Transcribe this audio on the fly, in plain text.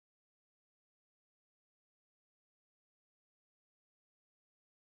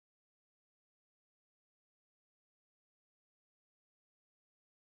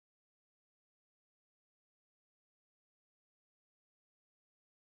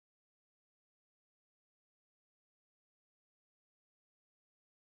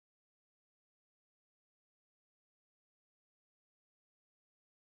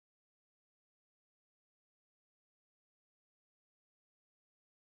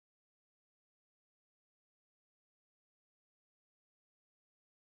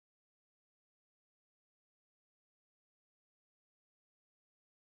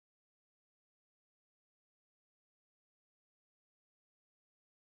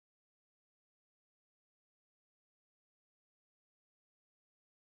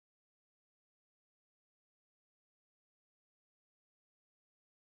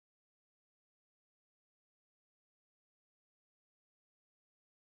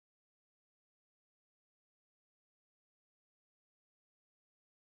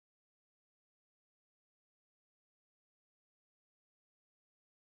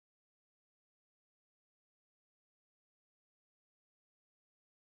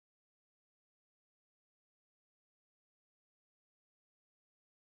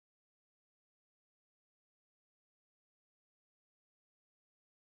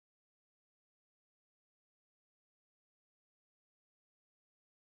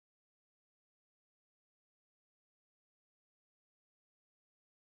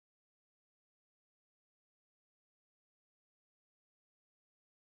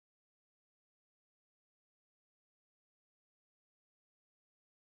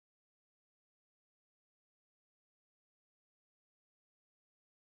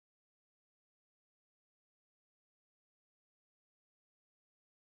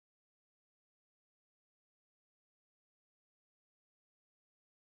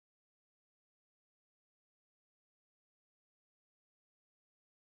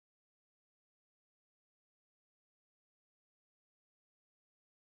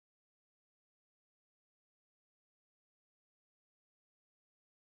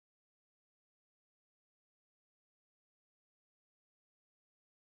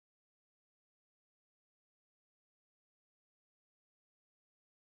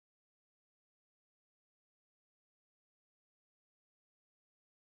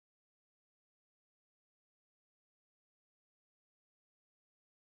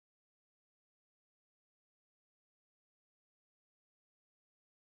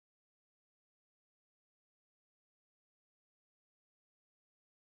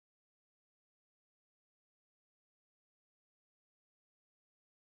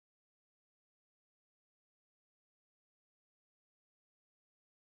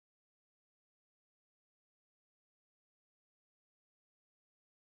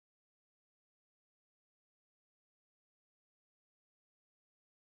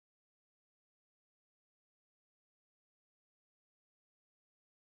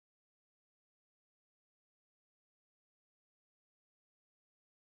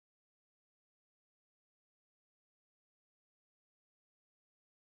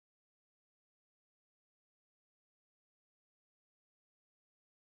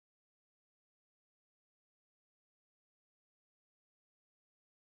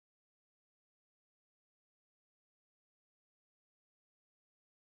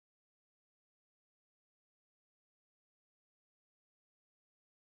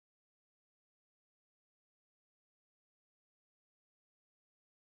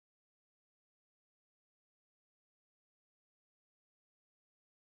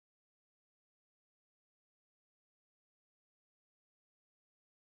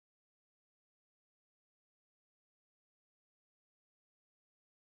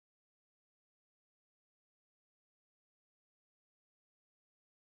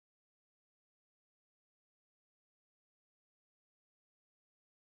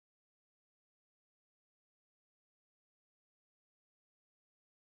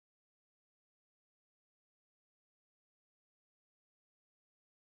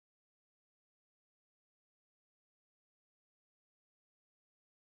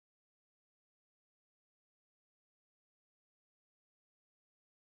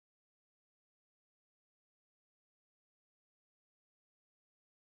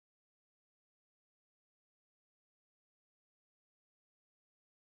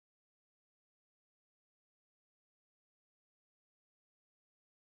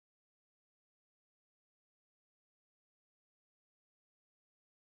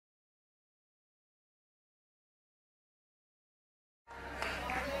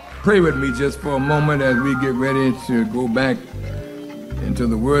Pray with me just for a moment as we get ready to go back into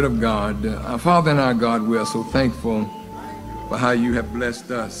the Word of God. Our Father and our God, we are so thankful for how you have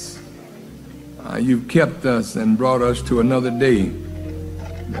blessed us. You've kept us and brought us to another day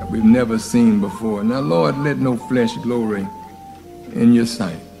that we've never seen before. Now, Lord, let no flesh glory in your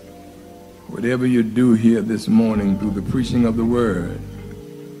sight. Whatever you do here this morning through the preaching of the Word,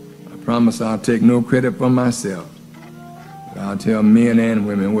 I promise I'll take no credit for myself. But I'll tell men and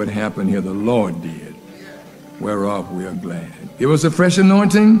women what happened here the Lord did, whereof we are glad. Give us a fresh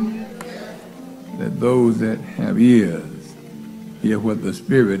anointing, that those that have ears hear what the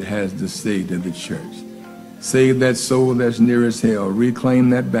Spirit has to say to the church. Save that soul that's nearest hell. Reclaim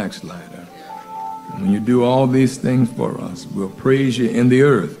that backslider. And when you do all these things for us, we'll praise you in the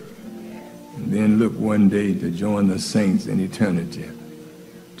earth, and then look one day to join the saints in eternity,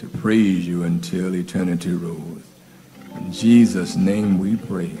 to praise you until eternity rolls. In Jesus' name we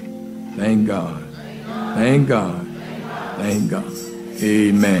pray. Thank God. Thank God. Thank God.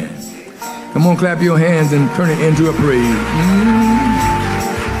 Amen. Come on, clap your hands and turn it into a praise.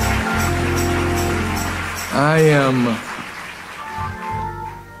 I am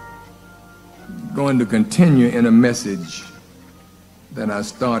going to continue in a message that I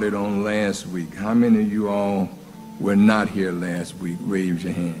started on last week. How many of you all were not here last week? Raise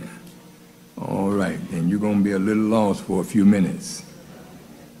your hand. All right, then you're going to be a little lost for a few minutes,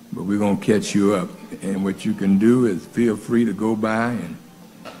 but we're going to catch you up. And what you can do is feel free to go by and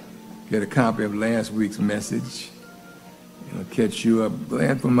get a copy of last week's message. It'll catch you up.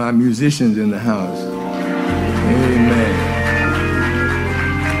 Glad for my musicians in the house. Amen.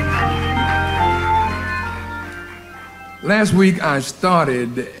 Last week I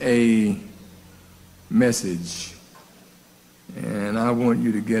started a message, and I want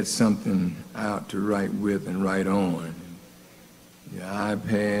you to get something out to write with and write on. Your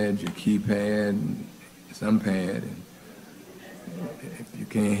iPad, your keypad, some pad. And if you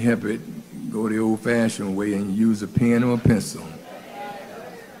can't help it, go the old-fashioned way and use a pen or a pencil.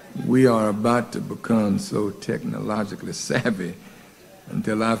 We are about to become so technologically savvy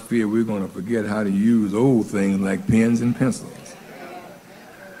until I fear we're going to forget how to use old things like pens and pencils.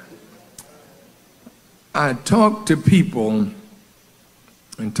 I talked to people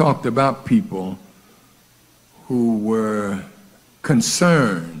and talked about people who were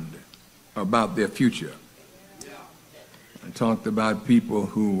concerned about their future. I talked about people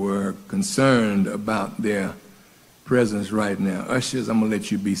who were concerned about their presence right now. Ushers, I'm going to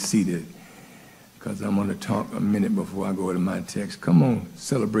let you be seated because I'm going to talk a minute before I go to my text. Come on,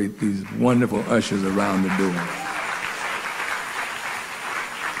 celebrate these wonderful ushers around the door.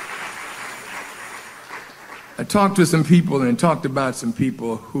 I talked to some people and talked about some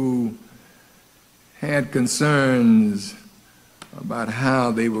people who had concerns about how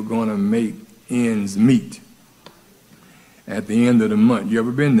they were going to make ends meet at the end of the month. You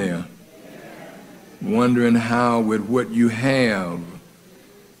ever been there? Wondering how, with what you have,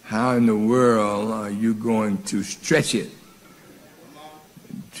 how in the world are you going to stretch it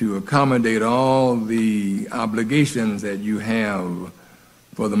to accommodate all the obligations that you have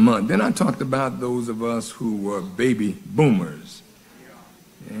for the month. Then I talked about those of us who were baby boomers,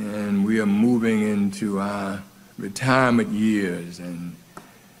 and we are moving into our retirement years, and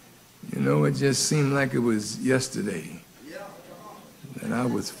you know, it just seemed like it was yesterday that I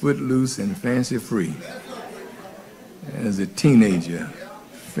was footloose and fancy free as a teenager,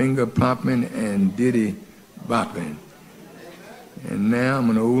 finger popping and ditty bopping, and now I'm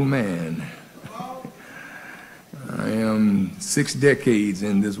an old man. I am 6 decades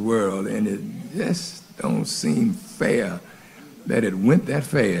in this world, and it just don't seem fair that it went that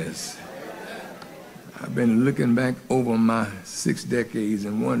fast. I've been looking back over my 6 decades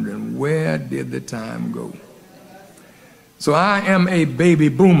and wondering, where did the time go? So I am a baby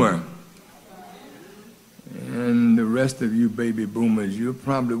boomer. And the rest of you baby boomers, you're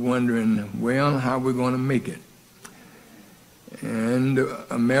probably wondering, well, how we're going to make it. And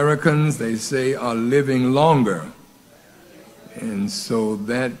Americans, they say, are living longer. And so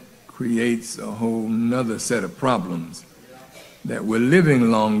that creates a whole nother set of problems, that we're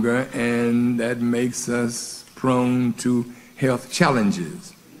living longer, and that makes us prone to health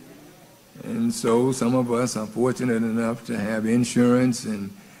challenges. And so some of us are fortunate enough to have insurance,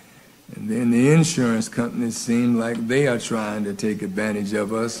 and then the insurance companies seem like they are trying to take advantage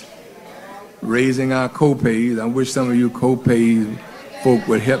of us, raising our co-pays. I wish some of you co-pay folk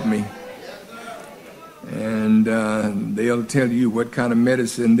would help me. And they'll tell you what kind of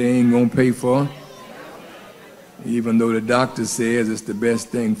medicine they ain't gonna pay for. Even though the doctor says it's the best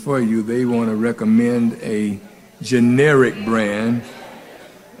thing for you, they want to recommend a generic brand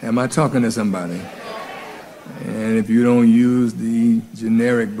Am I talking to somebody? And if you don't use the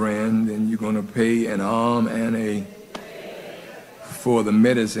generic brand, then you're going to pay an arm and a for the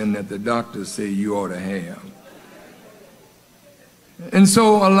medicine that the doctors say you ought to have. And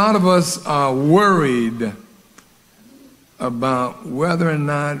so a lot of us are worried about whether or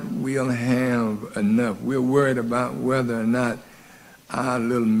not we'll have enough. We're worried about whether or not our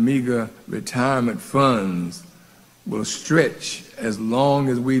little meager retirement funds will stretch as long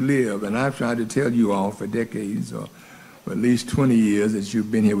as we live. And I've tried to tell you all for decades, or for at least 20 years that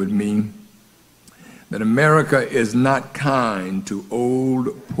you've been here with me, that America is not kind to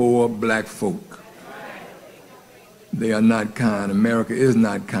old, poor black folk. They are not kind. America is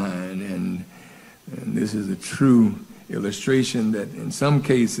not kind. And this is a true illustration that in some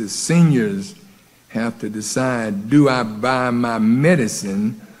cases seniors have to decide, do I buy my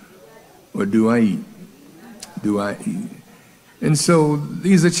medicine or do I eat? Do I eat? And so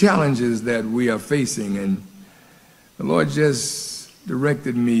these are challenges that we are facing, and the Lord just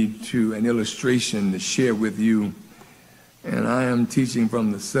directed me to an illustration to share with you, and I am teaching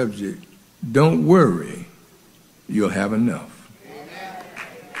from the subject, don't worry, you'll have enough.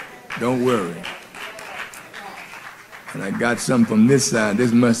 Don't worry. And I got some from this side.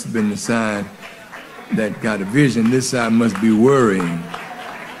 This must have been the side that got a vision. This side must be worrying.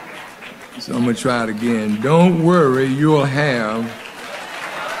 So I'm going to try it again. Don't worry, you'll have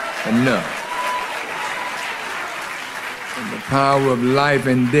enough. And the power of life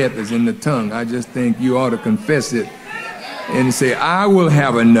and death is in the tongue. I just think you ought to confess it and say, I will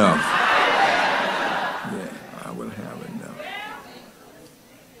have enough. Yeah, I will have enough.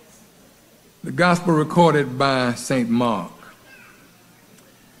 The gospel recorded by St. Mark.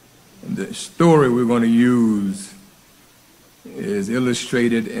 And the story we're going to use is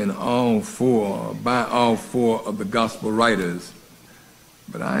illustrated in by all four of the gospel writers.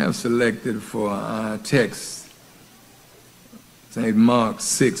 But I have selected for our text St. Mark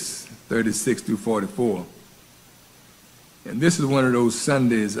 6:36 through 44. And this is one of those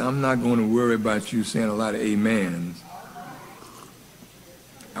Sundays I'm not going to worry about you saying a lot of amens.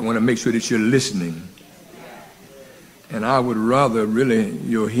 I want to make sure that you're listening. And I would rather really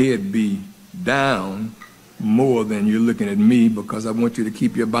your head be down more than you're looking at me, because I want you to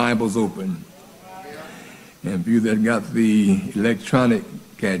keep your Bibles open. And for you that got the electronic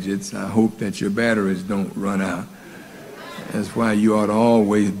gadgets, I hope that your batteries don't run out. That's why you ought to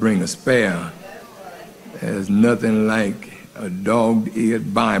always bring a spare. There's nothing like a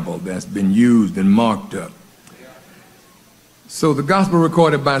dog-eared Bible that's been used and marked up. So the gospel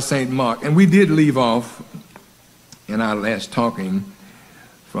recorded by St. Mark, and we did leave off in our last talking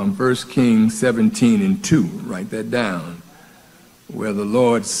from 1 Kings 17:2, write that down, where the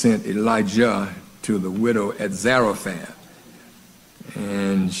Lord sent Elijah to the widow at Zarephath.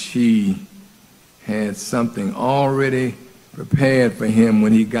 And she had something already prepared for him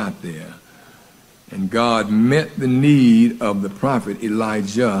when he got there. And God met the need of the prophet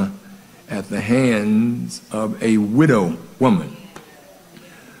Elijah at the hands of a widow woman,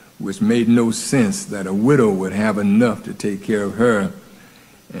 which made no sense that a widow would have enough to take care of her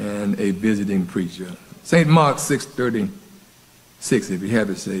and a visiting preacher. St. Mark 6:36, if you have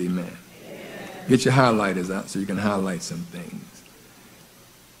it, say amen. Get your highlighters out so you can highlight some things.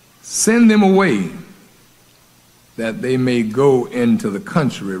 Send them away that they may go into the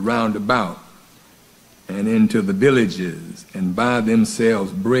country round about and into the villages and buy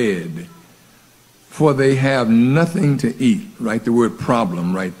themselves bread, for they have nothing to eat. Write the word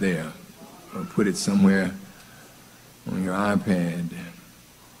problem right there, or put it somewhere on your iPad.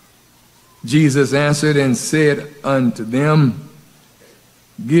 Jesus answered and said unto them,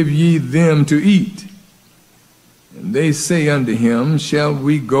 give ye them to eat. And they say unto him, shall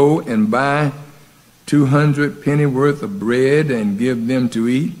we go and buy 200 pennyworth of bread and give them to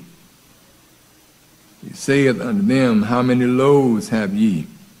eat? He saith unto them, how many loaves have ye?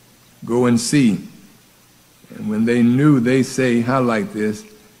 Go and see. And when they knew, they say, highlight this,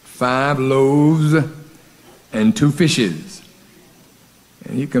 5 loaves and 2 fishes.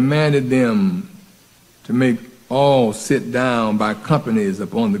 And he commanded them to make all sit down by companies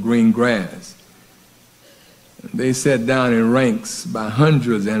upon the green grass. And they sat down in ranks by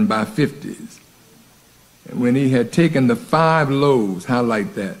hundreds and by 50s. And when he had taken the 5 loaves,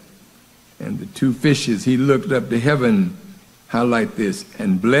 highlight that, and the 2 fishes, he looked up to heaven, highlight this,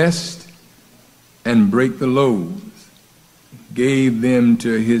 and blessed and brake the loaves, gave them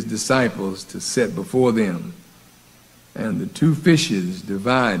to his disciples to set before them. And the 2 fishes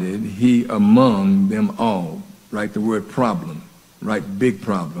divided he among them all. Write the word problem. Write big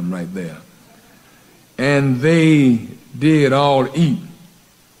problem right there. And they did all eat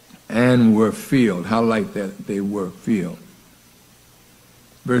and were filled. Highlight that, they were filled.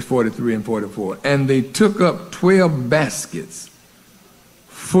 Verse 43 and 44. And they took up 12 baskets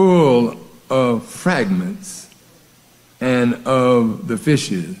full of fragments and of the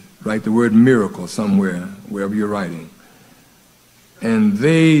fishes. Write the word miracle somewhere, wherever you're writing. And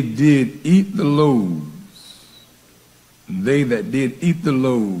they did eat the loaves. They that did eat the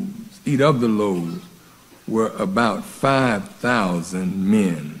loaves, eat of the loaves, were about 5,000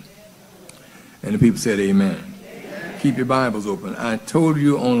 men. And the people said, amen. Amen. Keep your Bibles open. I told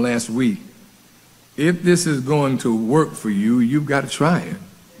you on last week, if this is going to work for you, you've got to try it.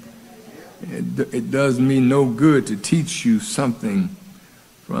 It does me no good to teach you something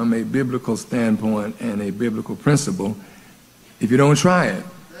from a biblical standpoint and a biblical principle if you don't try it.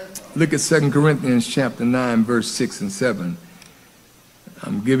 Look at 2 Corinthians chapter 9, verse 6 and 7.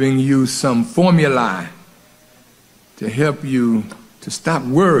 I'm giving you some formulae to help you to stop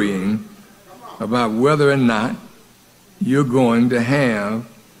worrying about whether or not you're going to have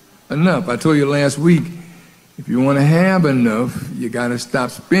enough. I told you last week, if you want to have enough, you got to stop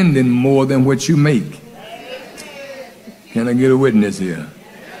spending more than what you make. Can I get a witness here?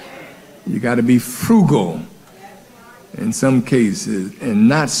 You got to be frugal in some cases and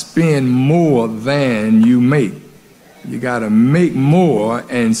not spend more than you make. You got to make more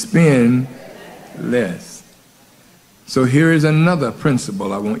and spend less. So here is another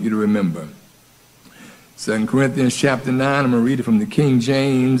principle I want you to remember. 2 Corinthians chapter 9, I'm going to read it from the King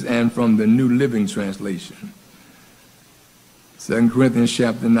James and from the New Living Translation. 2 Corinthians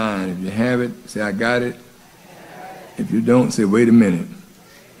chapter 9. If you have it, say, I got it. If you don't, say, wait a minute.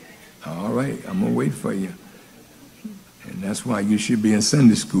 All right, I'm going to wait for you. And that's why you should be in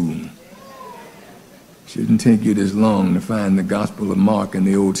Sunday school. Shouldn't take you this long to find the Gospel of Mark in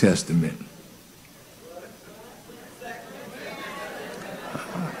the Old Testament.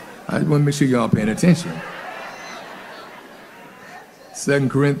 I just want to make sure y'all paying attention. 2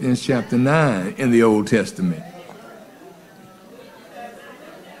 Corinthians chapter 9 in the Old Testament.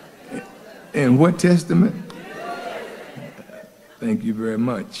 In what testament? Thank you very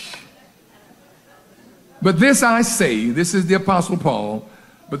much. But this I say, this is the Apostle Paul,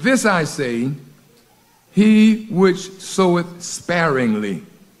 but this I say, he which soweth sparingly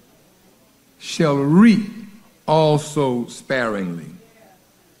shall reap also sparingly,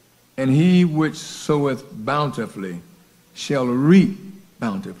 and he which soweth bountifully shall reap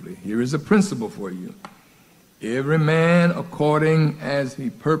bountifully. Here is a principle for you. Every man according as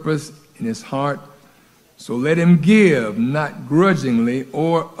he purposed in his heart, so let him give, not grudgingly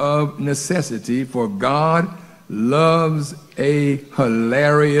or of necessity, for God loves a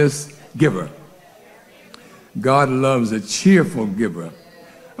hilarious giver. God loves a cheerful giver.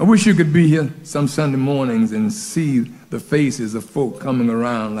 I wish you could be here some Sunday mornings and see the faces of folk coming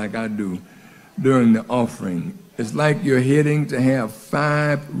around like I do during the offering. It's like you're heading to have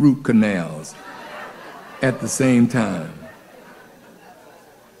 5 root canals at the same time.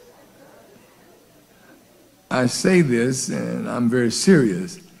 I say this, and I'm very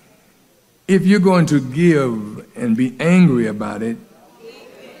serious. If you're going to give and be angry about it,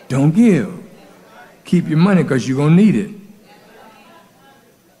 don't give. Keep your money because you're going to need it.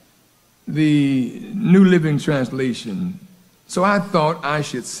 The New Living Translation. So I thought I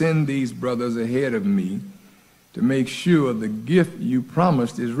should send these brothers ahead of me to make sure the gift you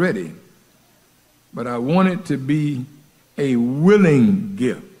promised is ready. But I want it to be a willing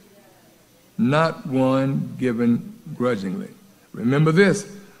gift, not one given grudgingly. Remember this,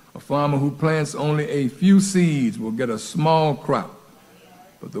 a farmer who plants only a few seeds will get a small crop,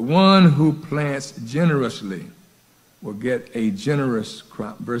 but the one who plants generously will get a generous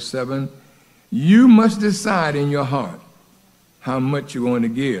crop. Verse 7, you must decide in your heart how much you're going to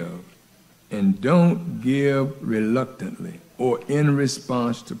give, and don't give reluctantly or in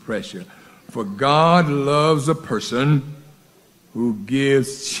response to pressure, for God loves a person who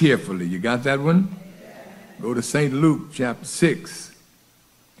gives cheerfully. You got that one? Go to St. Luke chapter 6,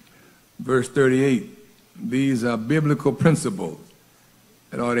 verse 38. These are biblical principles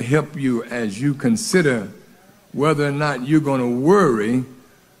that ought to help you as you consider whether or not you're going to worry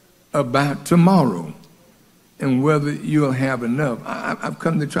about tomorrow and whether you'll have enough. I've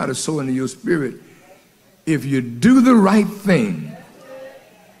come to try to sow into your spirit. If you do the right thing,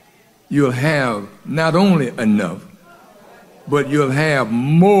 you'll have not only enough, but you'll have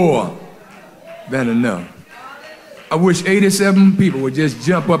more than enough. I wish 87 people would just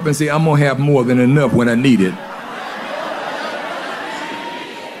jump up and say, I'm going to have more than enough when I need it.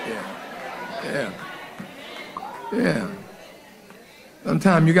 Yeah.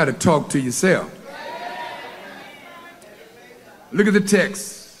 Sometimes you got to talk to yourself. Look at the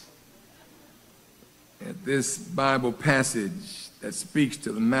text. this Bible passage that speaks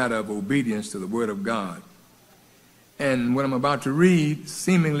to the matter of obedience to the Word of God. And what I'm about to read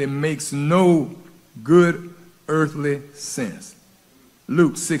seemingly makes no good earthly sense.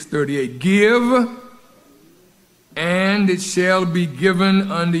 Luke 6:38, give, and it shall be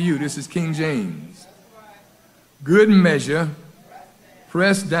given unto you. This is King James. Good measure,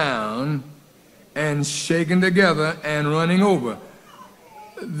 pressed down, and shaken together, and running over.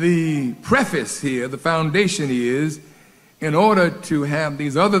 The preface here, the foundation is, in order to have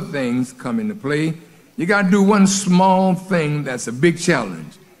these other things come into play, you got to do one small thing that's a big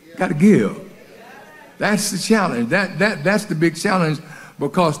challenge. You got to give. That's the challenge. That's the big challenge,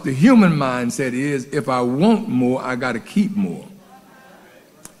 because the human mindset is, if I want more, I got to keep more.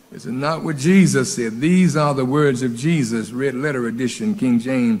 This is not what Jesus said. These are the words of Jesus, red letter edition, King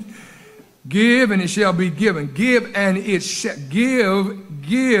James. Give, and it shall be given. Give, and it shall give,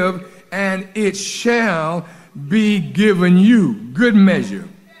 and it shall be given you. Good measure,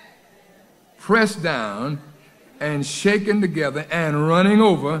 pressed down and shaken together and running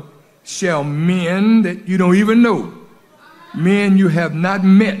over, shall men that you don't even know, men you have not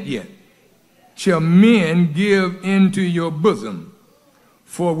met yet, shall men give into your bosom.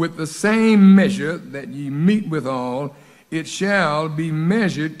 For with the same measure that ye meet withal, it shall be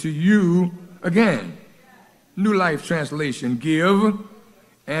measured to you again. New Life Translation, give,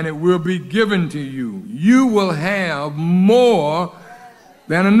 and it will be given to you. You will have more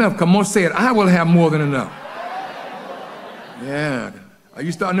than enough. Come on, say it. I will have more than enough. Yeah. Are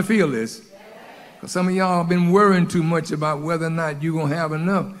you starting to feel this? Because some of y'all have been worrying too much about whether or not you're going to have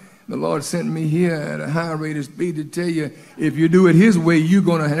enough. The Lord sent me here at a high rate of speed to tell you, if you do it His way, you're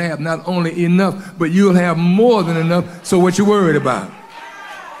going to have not only enough, but you'll have more than enough. So what you worried about?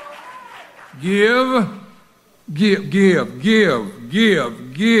 Give,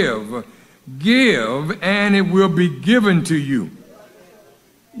 and it will be given to you.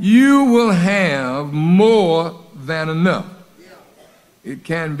 You will have more than enough. It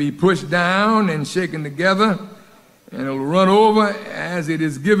can be pushed down and shaken together, and it'll run over as it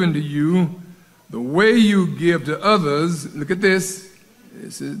is given to you. The way you give to others, look at this.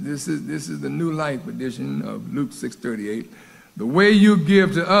 This is the New Life edition of Luke 6:38. The way you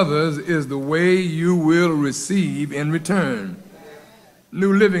give to others is the way you will receive in return.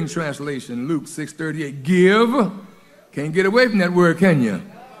 New Living Translation, Luke 6:38. Give. Can't get away from that word, can you?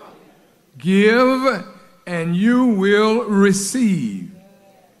 Give, and you will receive.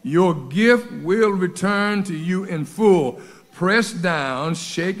 Your gift will return to you in full, pressed down,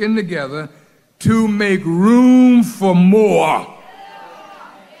 shaken together, to make room for more.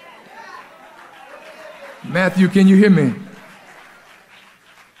 Matthew, can you hear me?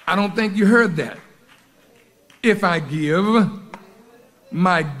 I don't think you heard that. If I give,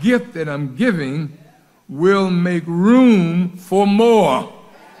 my gift that I'm giving will make room for more.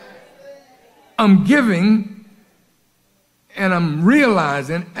 I'm giving, and I'm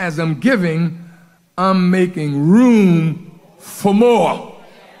realizing as I'm giving, I'm making room for more.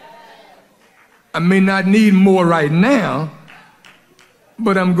 I may not need more right now,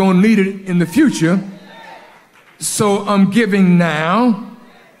 but I'm going to need it in the future. So I'm giving now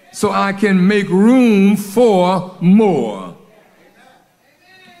so I can make room for more.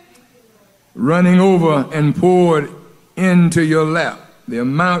 Running over and poured into your lap. The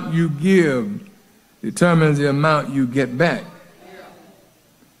amount you give determines the amount you get back.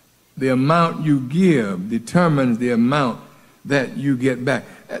 The amount you give determines the amount that you get back.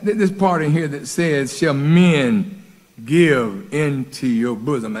 This part in here that says, shall men give into your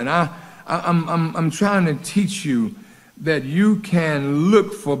bosom. And I'm trying to teach you that you can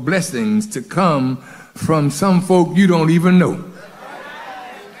look for blessings to come from some folk you don't even know.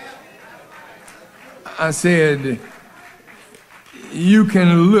 I said, you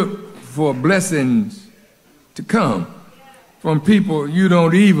can look for blessings to come from people you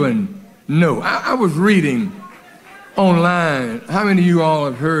don't even know. I was reading online. How many of you all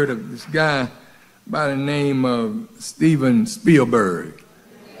have heard of this guy by the name of Steven Spielberg?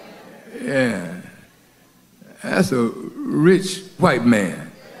 Yeah. That's a rich white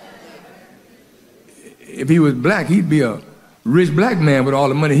man. If he was black, he'd be a rich black man with all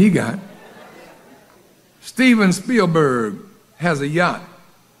the money he got. Steven Spielberg has a yacht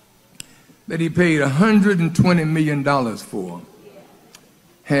that he paid $120 million for.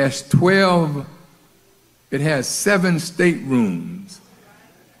 It has 7 staterooms,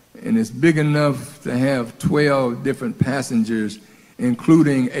 and it's big enough to have 12 different passengers,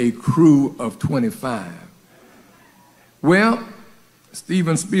 including a crew of 25. Well,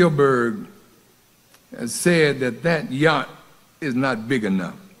 Steven Spielberg has said that that yacht is not big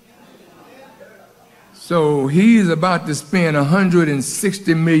enough. So he's about to spend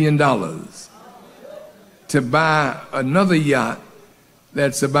 $160 million to buy another yacht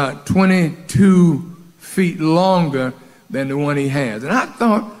that's about 22 feet longer than the one he has. And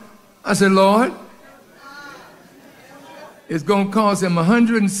I said, Lord, it's going to cost him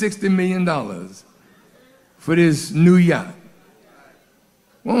 $160 million for this new yacht.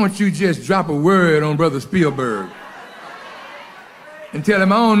 Why don't you just drop a word on Brother Spielberg and tell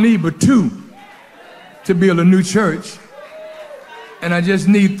him I don't need but 2 to build a new church, and I just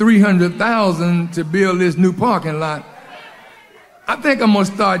need $300,000 to build this new parking lot. I think I'm gonna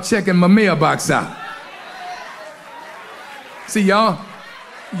start checking my mailbox out. See, y'all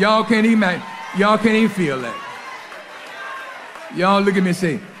can't even feel that. Y'all look at me and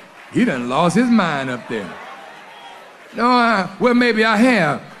say, he done lost his mind up there. No, well, maybe I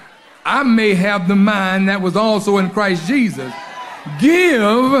have. I may have the mind that was also in Christ Jesus.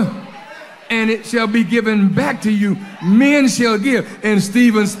 Give, and it shall be given back to you. Men shall give. And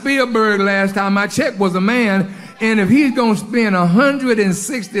Steven Spielberg, last time I checked, was a man. And if he's going to spend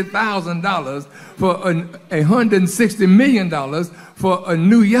 $160,000 for $160 million for a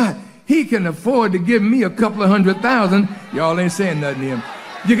new yacht, he can afford to give me a couple of $100,000. Y'all ain't saying nothing to him.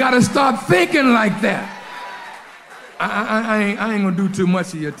 You got to start thinking like that. I ain't gonna do too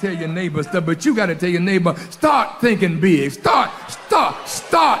much of you tell your neighbor stuff, but you gotta tell your neighbor, start thinking big. Start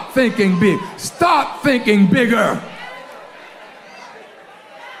thinking big. Start thinking bigger.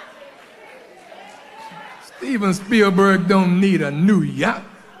 Steven Spielberg don't need a new yacht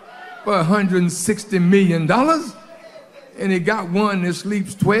for $160 million. And he got one that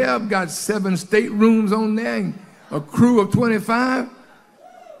sleeps 12, got 7 staterooms on there, and a crew of 25.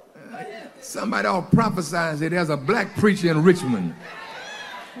 Somebody all prophesies that there's a black preacher in Richmond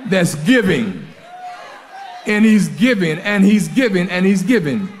that's giving. And he's giving, and he's giving, and he's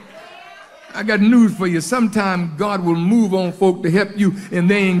giving. I got news for you. Sometime God will move on folk to help you, and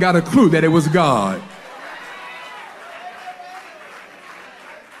they ain't got a clue that it was God.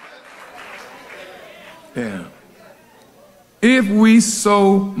 Yeah. If we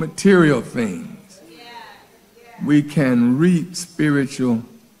sow material things, we can reap spiritual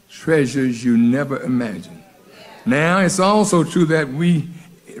treasures you never imagined. Now, it's also true that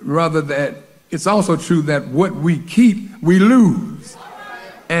it's also true that what we keep, we lose.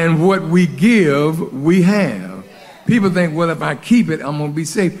 And what we give, we have. People think, well, if I keep it, I'm going to be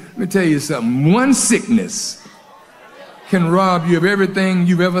safe. Let me tell you something. One sickness can rob you of everything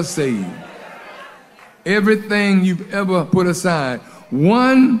you've ever saved. Everything you've ever put aside.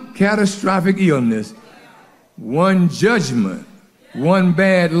 One catastrophic illness, one judgment, one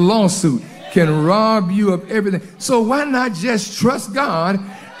bad lawsuit can rob you of everything. So why not just trust God,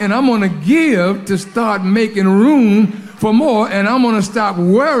 and I'm going to give to start making room for more, and I'm going to stop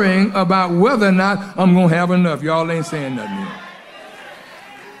worrying about whether or not I'm going to have enough. Y'all ain't saying nothing yet.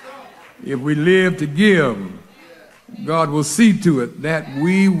 If we live to give, God will see to it that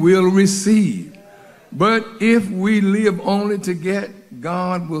we will receive. But if we live only to get,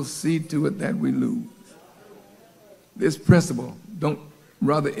 God will see to it that we lose. This principle,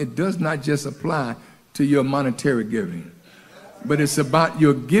 it does not just apply to your monetary giving, but it's about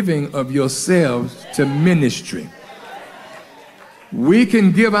your giving of yourselves to ministry. We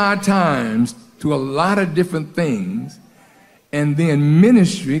can give our times to a lot of different things, and then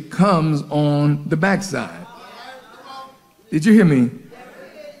ministry comes on the backside. Did you hear me?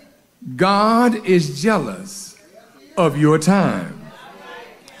 God is jealous of your time.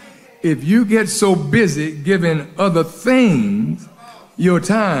 If you get so busy giving other things your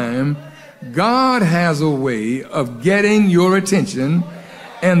time, God has a way of getting your attention,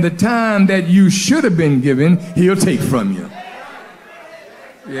 and the time that you should have been given, he'll take from you.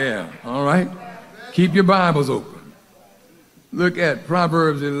 Yeah, all right? Keep your Bibles open. Look at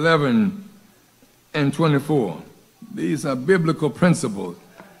Proverbs 11 and 24. These are biblical principles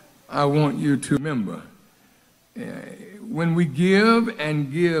I want you to remember. When we give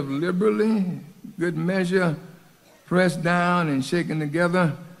and give liberally, good measure, pressed down and shaken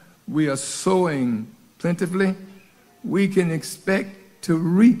together, we are sowing plentifully. We can expect to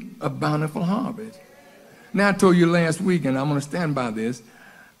reap a bountiful harvest. Now, I told you last week, and I'm going to stand by this,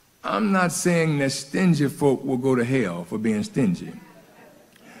 I'm not saying that stingy folk will go to hell for being stingy.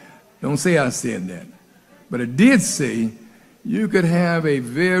 Don't say I said that. But I did say you could have a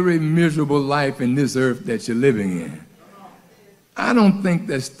very miserable life in this earth that you're living in. I don't think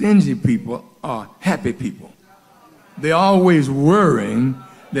that stingy people are happy people. They're always worrying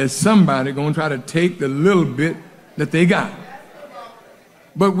that somebody's going to try to take the little bit that they got.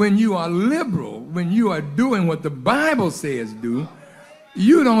 But when you are liberal, when you are doing what the Bible says do,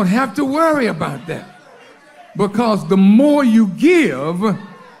 you don't have to worry about that. Because the more you give,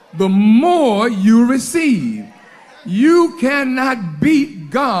 the more you receive. You cannot beat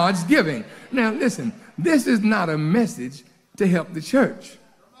God's giving. Now listen, this is not a message to help the church.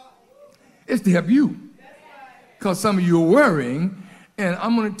 It's to help you. Because some of you are worrying, and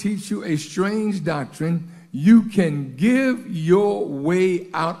I'm going to teach you a strange doctrine. You can give your way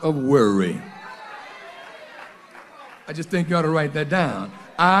out of worry. I just think you ought to write that down.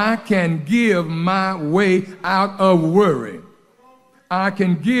 I can give my way out of worry. I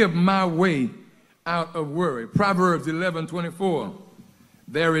can give my way out of worry. Proverbs 11:24.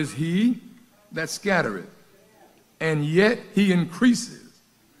 There is he that scattereth, and yet he increases.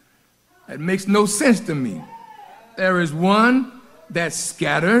 That makes no sense to me. There is one that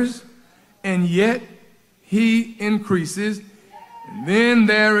scatters, and yet he increases. And then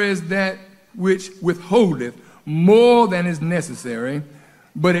there is that which withholdeth more than is necessary,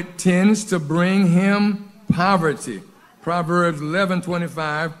 but it tends to bring him poverty. Proverbs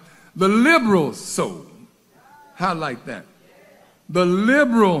 11:25. The liberal soul, highlight that. The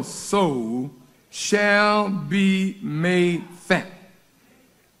liberal soul shall be made fat,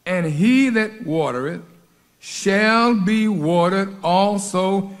 and he that watereth shall be watered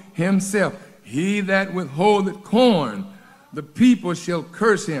also himself. He that withholdeth corn, the people shall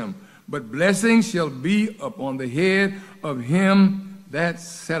curse him, but blessing shall be upon the head of him that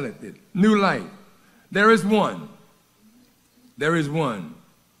selleth it. New life. There is one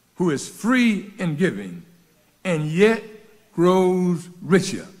who is free in giving and yet grows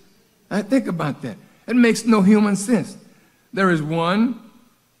richer. Now think about that. It makes no human sense. There is one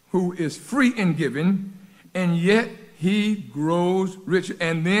who is free in giving and yet he grows richer.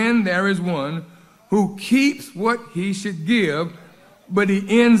 And then there is one who keeps what he should give, but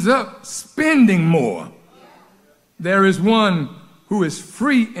he ends up spending more. There is one who is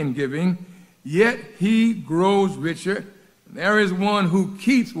free in giving, yet he grows richer. There is one who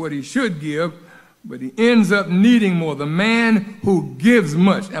keeps what he should give, but he ends up needing more. The man who gives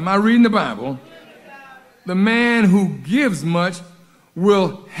much. Am I reading the Bible? The man who gives much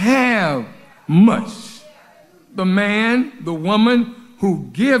will have much. The man, the woman who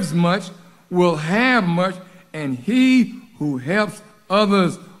gives much will have much, and he who helps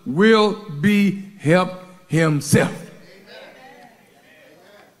others will be helped himself.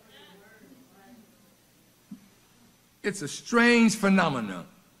 It's a strange phenomenon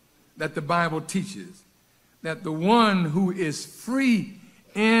that the Bible teaches, that the one who is free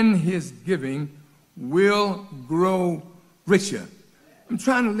in his giving will grow richer. I'm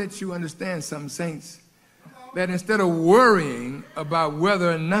trying to let you understand something, saints, that instead of worrying about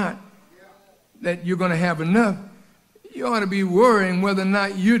whether or not that you're going to have enough, you ought to be worrying whether or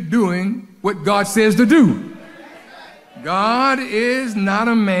not you're doing what God says to do. God is not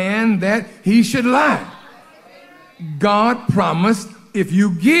a man that he should lie. God promised if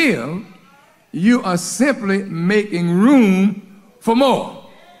you give, you are simply making room for more.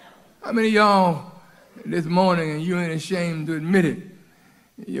 How many of y'all this morning, and you ain't ashamed to admit it,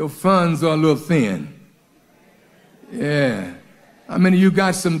 your funds are a little thin? Yeah. How many of you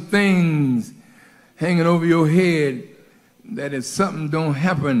got some things hanging over your head that if something don't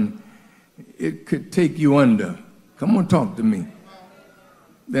happen, it could take you under? Come on, talk to me.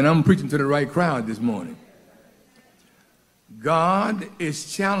 Then I'm preaching to the right crowd this morning. God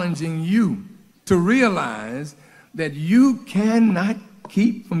is challenging you to realize that you cannot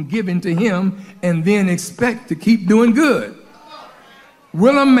keep from giving to him and then expect to keep doing good.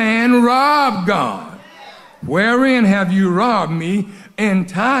 Will a man rob God? Wherein have you robbed me? In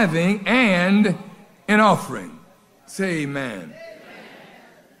tithing and in offering. Say amen.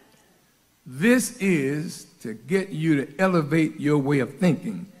 This is to get you to elevate your way of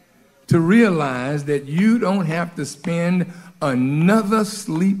thinking, to realize that you don't have to spend another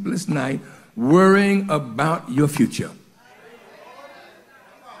sleepless night worrying about your future.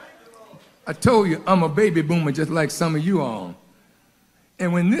 I told you I'm a baby boomer just like some of you all.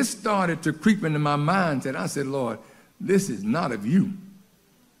 And when this started to creep into my mindset, I said, Lord, this is not of you.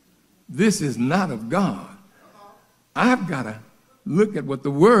 This is not of God. I've got to look at what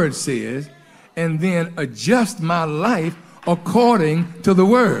the word says and then adjust my life according to the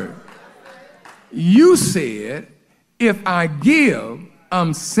word. You said, if I give,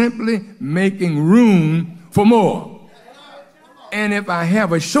 I'm simply making room for more. And if I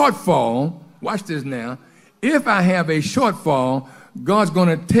have a shortfall, watch this now, if I have a shortfall, God's going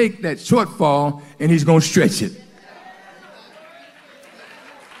to take that shortfall and he's going to stretch it.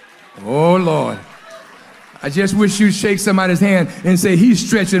 Oh, Lord. I just wish you'd shake somebody's hand and say, he's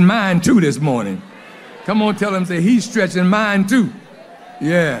stretching mine too this morning. Come on, tell him, say, he's stretching mine too.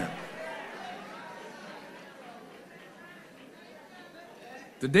 Yeah.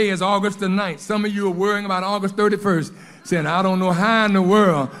 Today is August the 9th. Some of you are worrying about August 31st, saying, I don't know how in the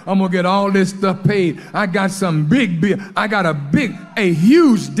world I'm going to get all this stuff paid. I got some big bill. I got a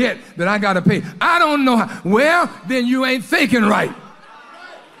huge debt that I got to pay. I don't know how. Well, then you ain't thinking right.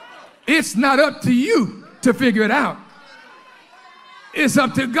 It's not up to you to figure it out. It's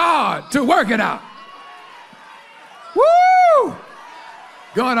up to God to work it out. Woo!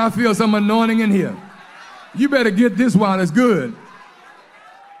 God, I feel some anointing in here. You better get this while it's good.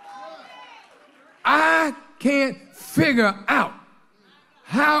 I can't figure out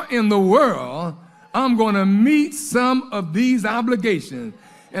how in the world I'm going to meet some of these obligations.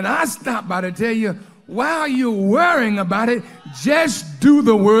 And I stop by to tell you, while you're worrying about it, just do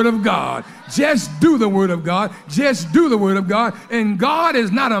the Word of God. Just do the Word of God. Just do the Word of God. And God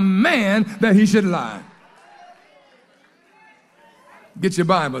is not a man that he should lie. Get your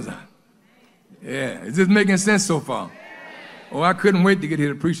Bibles out. Yeah, is this making sense so far? Oh, I couldn't wait to get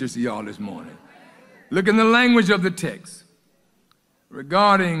here to preach this to y'all this morning. Look in the language of the text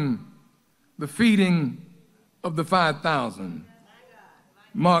regarding the feeding of the 5,000.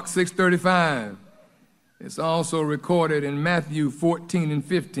 Mark 6:35. It's also recorded in Matthew 14 and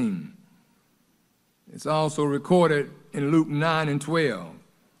 15. It's also recorded in Luke 9 and 12.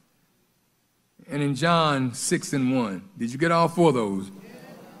 And in John 6 and 1. Did you get all four of those?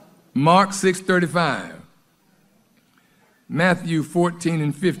 Mark 6:35. Matthew 14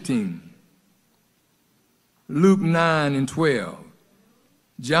 and 15. Luke 9 and 12.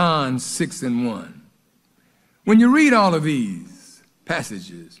 John 6 and 1. When you read all of these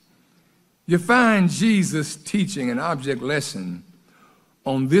passages, you find Jesus teaching an object lesson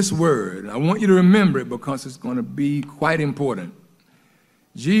on this word. I want you to remember it because it's going to be quite important.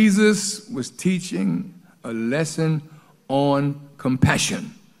 Jesus was teaching a lesson on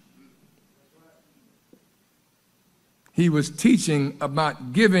compassion. He was teaching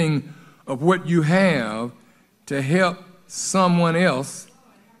about giving of what you have to help someone else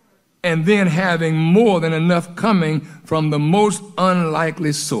and then having more than enough coming from the most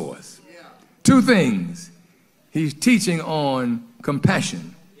unlikely source. Two things. He's teaching on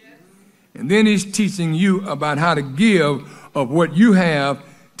compassion. And then he's teaching you about how to give of what you have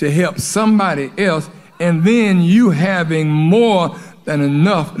to help somebody else, and then you having more than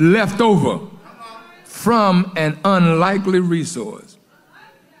enough left over from an unlikely resource.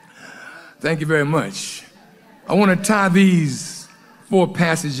 Thank you very much. I want to tie these four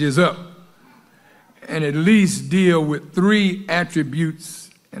passages up and at least deal with three attributes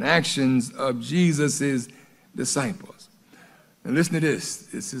and actions of Jesus' disciples. And listen to this.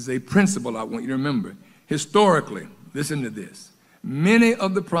 This is a principle I want you to remember. Historically, listen to this. Many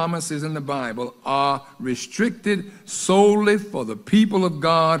of the promises in the Bible are restricted solely for the people of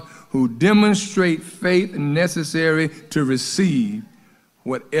God who demonstrate faith necessary to receive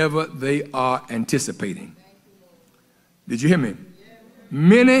whatever they are anticipating. Did you hear me?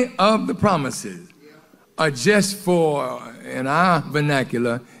 Many of the promises are just for, in our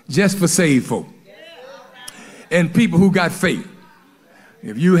vernacular, just for saved folk and people who got faith.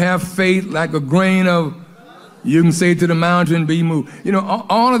 If you have faith like a grain of, you can say to the mountain, be moved. You know,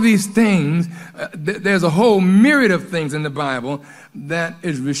 all of these things, there's a whole myriad of things in the Bible that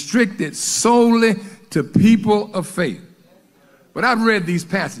is restricted solely to people of faith. But I've read these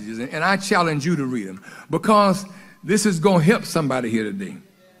passages, and I challenge you to read them because this is going to help somebody here today.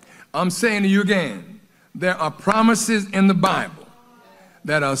 I'm saying to you again, there are promises in the Bible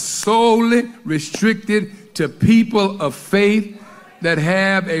that are solely restricted to people of faith that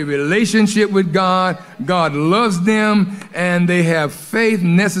have a relationship with God. God loves them, and they have faith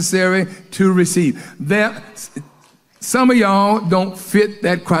necessary to receive. Some of y'all don't fit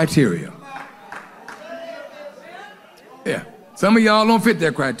that criteria. Yeah, some of y'all don't fit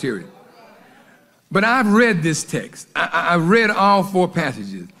that criteria. But I've read this text. I've read all four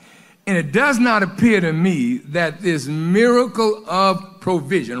passages. And it does not appear to me that this miracle of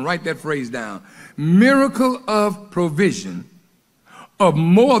provision, write that phrase down, miracle of provision of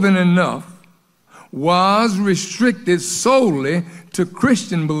more than enough was restricted solely to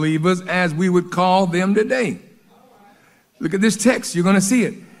Christian believers as we would call them today. Look at this text, you're going to see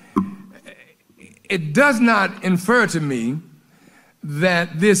it. It does not infer to me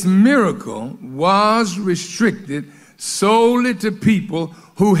that this miracle was restricted solely to people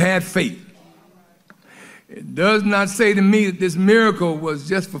who had faith. It does not say to me that this miracle was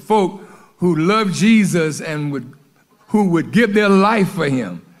just for folk who loved Jesus and who would give their life for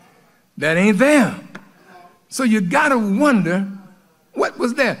him. That ain't there. So you got to wonder, what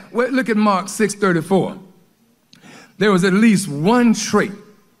was there? Well, look at Mark 6:34. There was at least one trait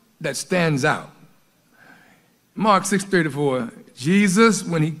that stands out. Mark 6:34, Jesus,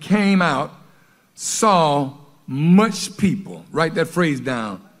 when he came out, saw much people. Write that phrase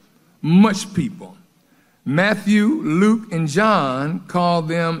down. Much people. Matthew, Luke, and John call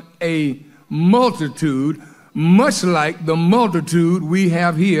them a multitude, much like the multitude we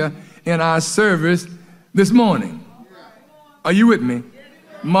have here in our service this morning. Are you with me?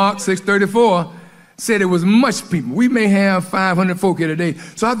 Mark 6:34 said it was much people. We may have 500 folk here today,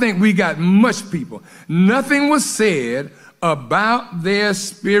 so I think we got much people. Nothing was said about their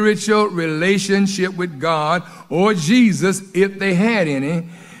spiritual relationship with God or Jesus, if they had any.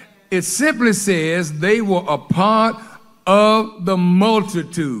 It simply says they were a part of the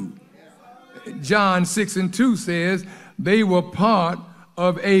multitude. John 6:2 says they were part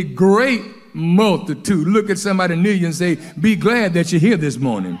of a great multitude. Look at somebody near you and say, be glad that you're here this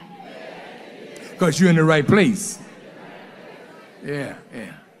morning, because you're in the right place. Yeah.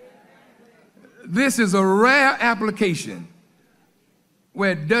 This is a rare application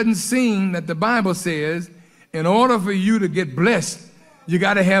where it doesn't seem that the Bible says in order for you to get blessed, you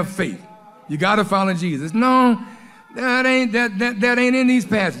got to have faith. You got to follow Jesus. No, that ain't in these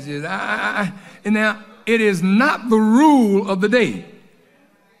passages. Now, it is not the rule of the day,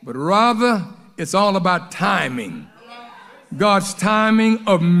 but rather it's all about timing. God's timing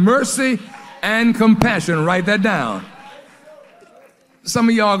of mercy and compassion. Write that down. Some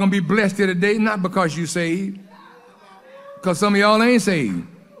of y'all gonna be blessed here today, not because you saved, because some of y'all ain't saved.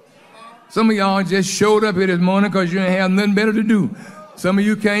 Some of y'all just showed up here this morning because you didn't have nothing better to do. Some of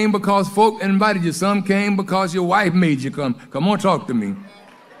you came because folk invited you. Some came because your wife made you come. Come on, talk to me.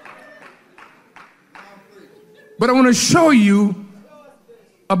 But I want to show you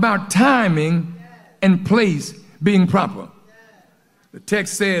about timing and place being proper. The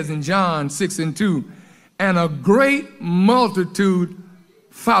text says in John 6:2, and a great multitude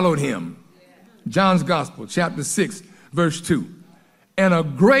followed him. John's Gospel, chapter 6, verse 2. And a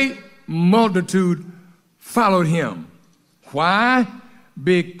great multitude followed him. Why?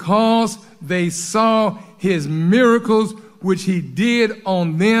 Because they saw his miracles which he did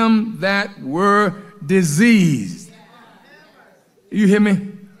on them that were diseased. You hear me?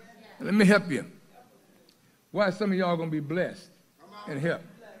 Let me help you. Why some of y'all gonna be blessed and help?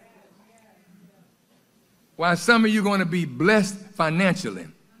 Why some of you gonna be blessed financially?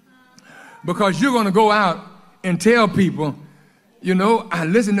 Because you're gonna go out and tell people, you know, I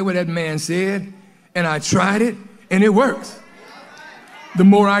listened to what that man said and I tried it and it works. The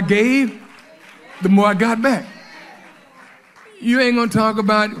more I gave, the more I got back. You ain't gonna talk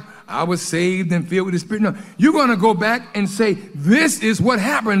about I was saved and filled with the Spirit. No, you're gonna go back and say, this is what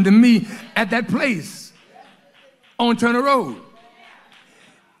happened to me at that place on Turner Road.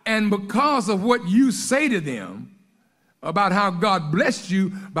 And because of what you say to them about how God blessed you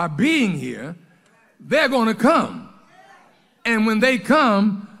by being here, they're gonna come. And when they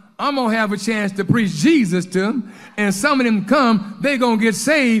come, I'm gonna have a chance to preach Jesus to them. And some of them come, they're gonna get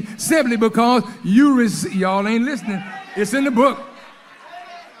saved simply because you receive. Y'all ain't listening. It's in the book.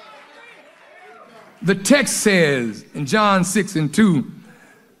 The text says in John 6:2,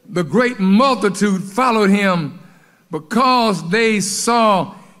 the great multitude followed him because they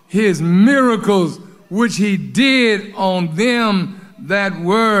saw his miracles which he did on them that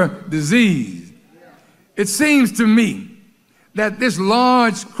were diseased. It seems to me that this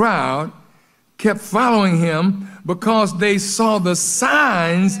large crowd kept following him because they saw the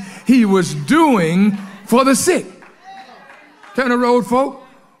signs he was doing for the sick. Turn the road, folk.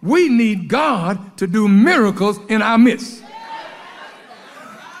 We need God to do miracles in our midst.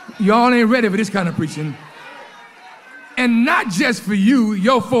 Y'all ain't ready for this kind of preaching. And not just for you,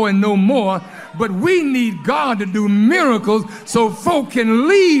 your four and no more, but we need God to do miracles so folk can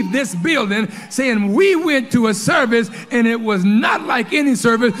leave this building saying we went to a service and it was not like any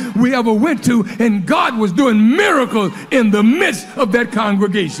service we ever went to, and God was doing miracles in the midst of that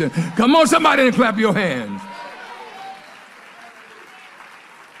congregation. Come on, somebody, and clap your hands.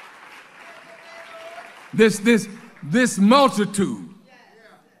 This multitude,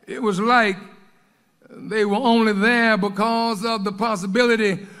 it was like they were only there because of the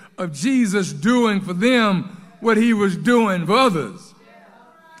possibility of Jesus doing for them what he was doing for others.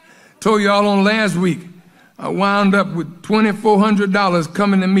 Told y'all on last week, I wound up with $2,400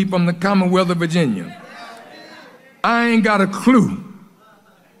 coming to me from the Commonwealth of Virginia. I ain't got a clue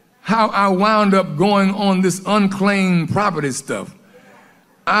how I wound up going on this unclaimed property stuff.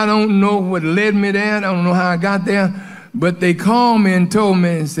 I don't know what led me there. I don't know how I got there. But they called me and told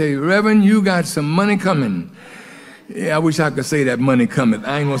me and say, Reverend, you got some money coming. Yeah, I wish I could say that money coming.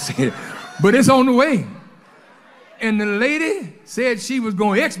 I ain't gonna say it. But it's on the way. And the lady said she was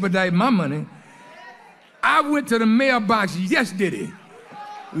gonna expedite my money. I went to the mailbox yesterday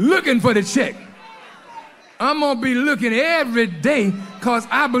looking for the check. I'm going to be looking every day because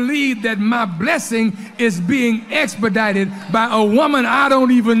I believe that my blessing is being expedited by a woman I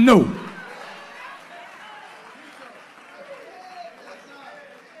don't even know.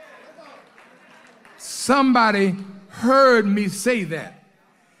 Somebody heard me say that,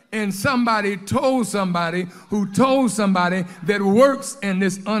 and somebody told somebody who told somebody that works in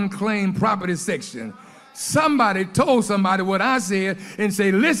this unclaimed property section. Somebody told somebody what I said and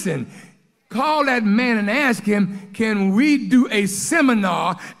say, listen, call that man and ask him, can we do a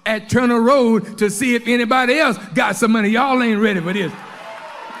seminar at Turner Road to see if anybody else got some money? Y'all ain't ready for this.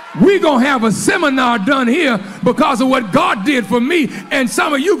 We're going to have a seminar done here because of what God did for me, and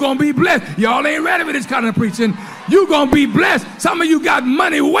some of you going to be blessed. Y'all ain't ready for this kind of preaching. You're going to be blessed. Some of you got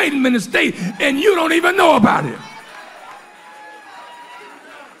money waiting in the state, and you don't even know about it.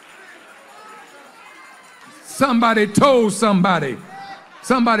 Somebody told somebody.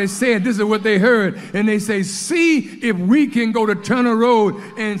 Somebody said this is what they heard, and they say, see if we can go to Turner Road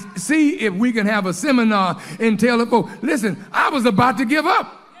and see if we can have a seminar and tell the folks. Listen, I was about to give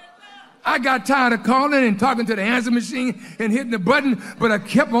up. I got tired of calling and talking to the answer machine and hitting the button, but I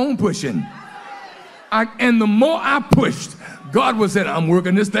kept on pushing. And the more I pushed, God was saying, I'm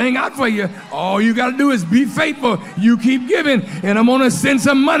working this thing out for you. All you got to do is be faithful. You keep giving, and I'm going to send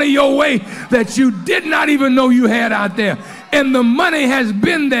some money your way that you did not even know you had out there. And the money has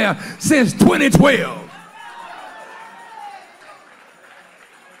been there since 2012.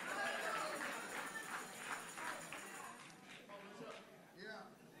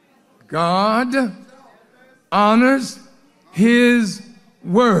 God honors his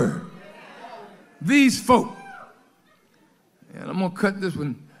word. These folk, and I'm going to cut this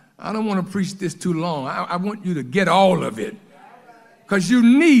one. I don't want to preach this too long. I want you to get all of it because you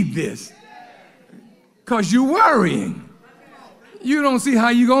need this, because you're worrying. You don't see how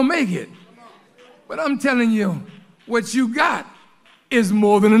you're going to make it. But I'm telling you, what you got is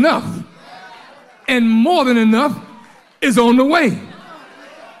more than enough. And more than enough is on the way.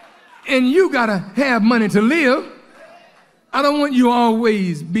 And you got to have money to live. I don't want you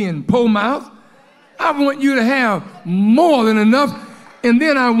always being poor-mouthed. I want you to have more than enough. And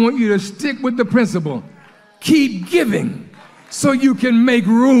then I want you to stick with the principle. Keep giving so you can make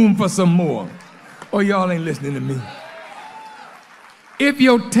room for some more. Oh, y'all ain't listening to me. If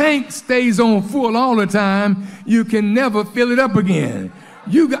your tank stays on full all the time, you can never fill it up again.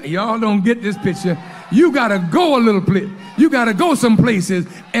 Y'all don't get this picture. You got to go a little bit. You got to go some places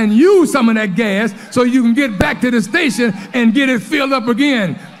and use some of that gas so you can get back to the station and get it filled up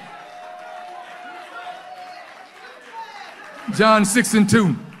again. John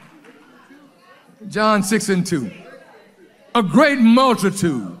 6:2. John 6:2. A great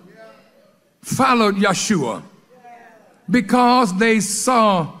multitude followed Yeshua because they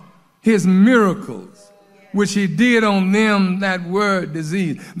saw his miracles, which he did on them that were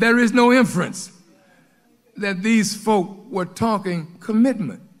diseased. There is no inference that these folk were talking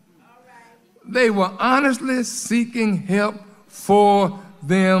commitment. They were honestly seeking help for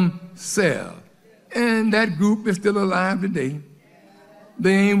themselves. And that group is still alive today.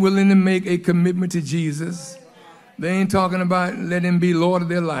 They ain't willing to make a commitment to Jesus. They ain't talking about let him be Lord of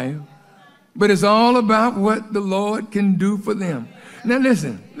their life. But it's all about what the Lord can do for them. Now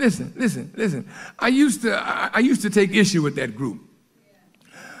listen. I used to take issue with that group.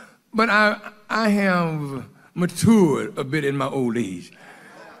 But I have matured a bit in my old age.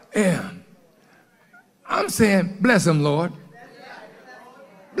 Yeah. I'm saying, bless them, Lord.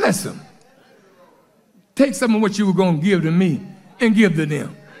 Bless them. Take some of what you were going to give to me and give to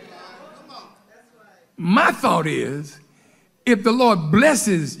them. My thought is, if the Lord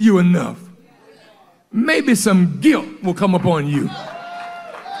blesses you enough, maybe some guilt will come upon you.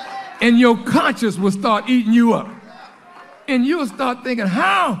 And your conscience will start eating you up. And you'll start thinking,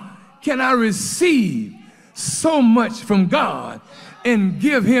 how can I receive so much from God and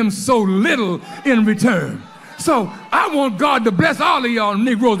give him so little in return? So I want God to bless all of y'all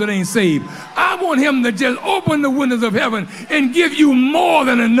Negroes that ain't saved. I want him to just open the windows of heaven and give you more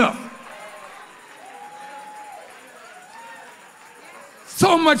than enough.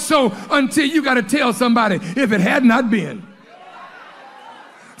 So much so until you got to tell somebody, if it had not been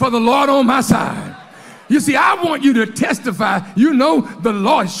for the Lord on my side. You see, I want you to testify, you know, the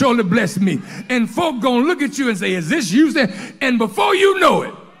Lord surely blessed me. And folk gonna look at you and say, is this you? And before you know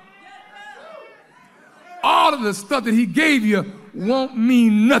it, all of the stuff that he gave you won't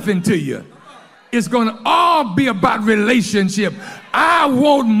mean nothing to you. It's gonna all be about relationship. I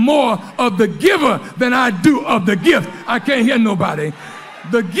want more of the giver than I do of the gift. I can't hear nobody.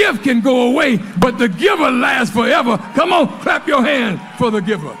 The gift can go away, but the giver lasts forever. Come on, clap your hands for the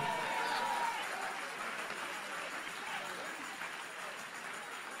giver.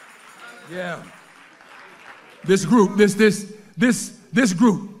 Yeah. This group, this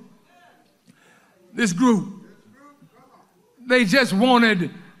group, they just wanted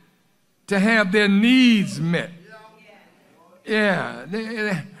to have their needs met. Yeah,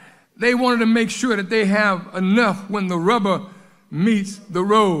 they wanted to make sure that they have enough when the rubber meets the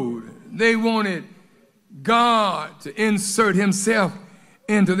road. They wanted God to insert himself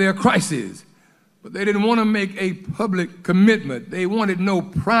into their crisis, but they didn't want to make a public commitment. They wanted no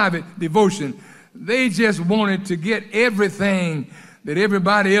private devotion. They just wanted to get everything that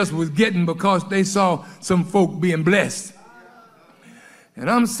everybody else was getting because they saw some folk being blessed. And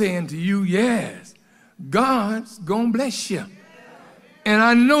I'm saying to you, yes, God's gonna bless you. And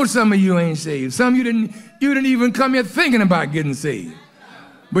I know some of you ain't saved. Some of you didn't even come here thinking about getting saved.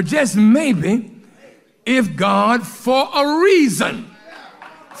 But just maybe, if God, for a reason,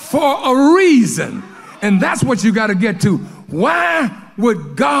 and that's what you got to get to. Why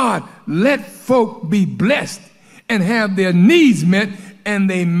would God let folk be blessed and have their needs met and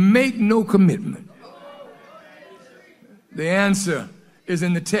they make no commitment? The answer is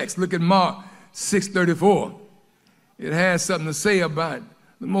in the text. Look at Mark 6:34. It has something to say about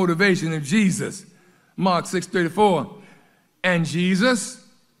the motivation of Jesus. Mark 6:34. And Jesus,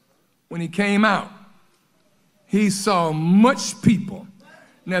 when he came out, he saw much people.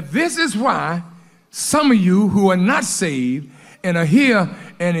 Now this is why some of you who are not saved and are here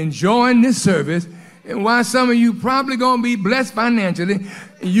and enjoying this service, and why some of you probably gonna be blessed financially,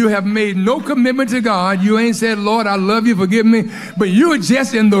 you have made no commitment to God. You ain't said, Lord, I love you, forgive me, but you're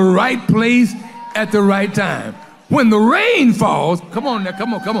just in the right place at the right time. When the rain falls, come on now,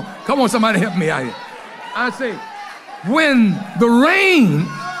 come on, somebody help me out here. I say, when the rain,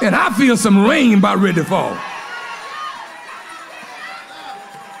 and I feel some rain about ready to fall.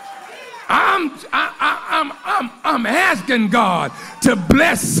 I'm asking God to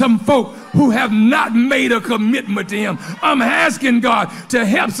bless some folk who have not made a commitment to him. I'm asking God to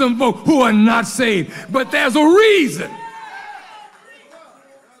help some folk who are not saved. But there's a reason.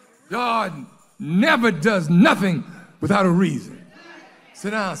 God never does nothing without a reason.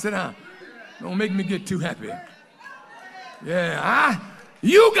 Sit down, sit down. Don't make me get too happy. Yeah,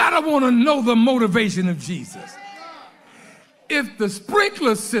 you gotta want to know the motivation of Jesus. If the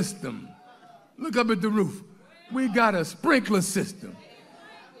sprinkler system, look up at the roof, we got a sprinkler system.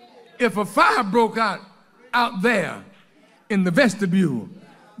 If a fire broke out there in the vestibule,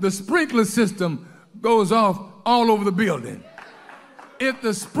 the sprinkler system goes off all over the building. If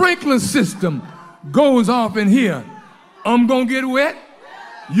the sprinkler system goes off in here, I'm gonna get wet,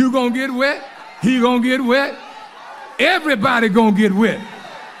 you gonna get wet, he gonna get wet, everybody gonna get wet.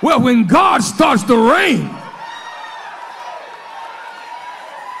 Well, when God starts to rain,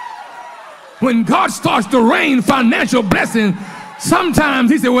 when God starts to rain financial blessing, sometimes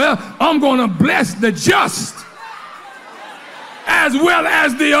he said, well, I'm going to bless the just as well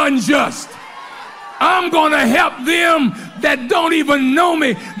as the unjust. I'm going to help them that don't even know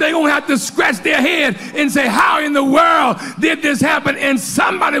me. They're going to have to scratch their head and say, how in the world did this happen? And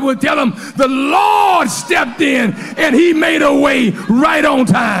somebody will tell them, the Lord stepped in and he made a way right on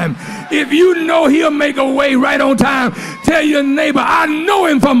time. If you know he'll make a way right on time, tell your neighbor, I know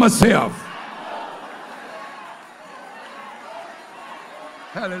him for myself.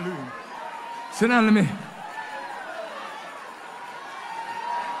 Hallelujah. Sit down to me.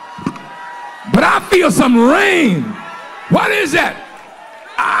 But I feel some rain. What is that?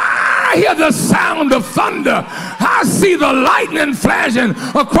 I hear the sound of thunder. I see the lightning flashing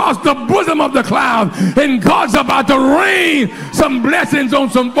across the bosom of the cloud. And God's about to rain some blessings on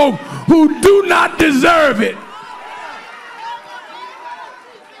some folk who do not deserve it.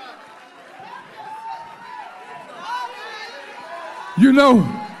 You know,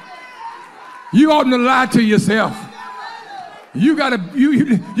 you oughtn't to lie to yourself. You gotta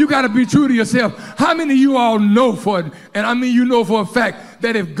be true to yourself. How many of you all know and I mean you know for a fact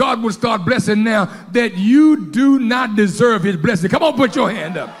that if God would start blessing now, that you do not deserve his blessing? Come on, put your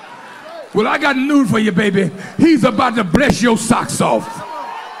hand up. Well, I got news for you, baby. He's about to bless your socks off.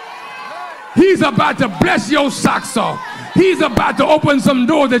 He's about to bless your socks off. He's about to open some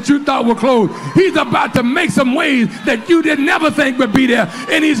doors that you thought were closed. He's about to make some ways that you didn't ever think would be there.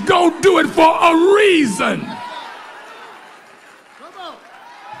 And he's going to do it for a reason.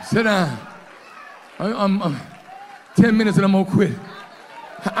 Sit down. I'm 10 minutes and I'm going to quit.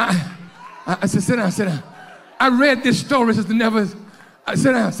 I said, sit down, sit down. I read this story, Sister Nevers.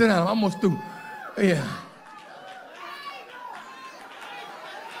 Sit down, I'm almost through. Yeah.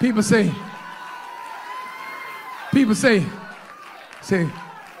 People say,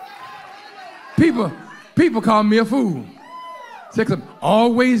 people call me a fool. Say, 'cause I'm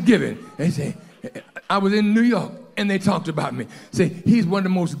always giving. They say, I was in New York and they talked about me. Say, he's one of the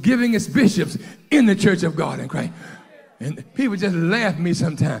most givingest bishops in the Church of God in Christ. And people just laugh at me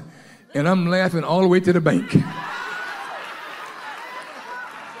sometimes. And I'm laughing all the way to the bank.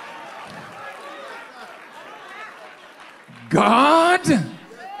 God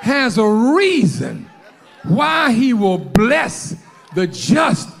has a reason why he will bless the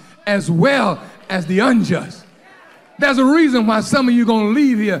just as well as the unjust. There's a reason why some of you are going to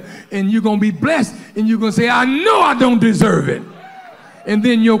leave here and you're going to be blessed and you're going to say, I know I don't deserve it. And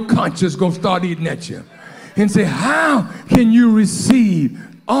then your conscience going to start eating at you and say, how can you receive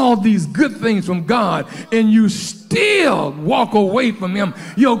all these good things from God and you still walk away from him?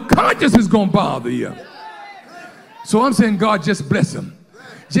 Your conscience is going to bother you. So I'm saying, God, just bless them.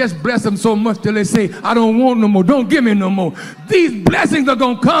 Just bless them so much till they say, I don't want no more. Don't give me no more. These blessings are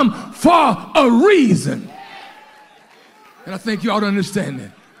going to come for a reason. And I think you ought to understand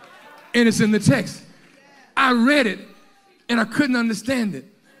that. And it's in the text. I read it and I couldn't understand it.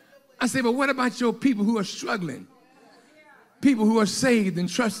 I say, but what about your people who are struggling? People who are saved and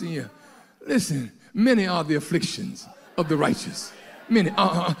trusting you. Listen, many are the afflictions of the righteous. Many.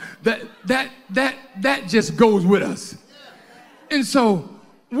 That just goes with us. And so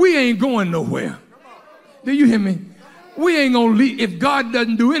we ain't going nowhere. Do you hear me? We ain't gonna leave. If God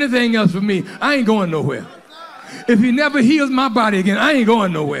doesn't do anything else for me, I ain't going nowhere. If he never heals my body again, I ain't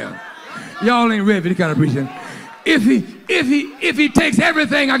going nowhere. Y'all ain't ready for this kind of preaching. If he takes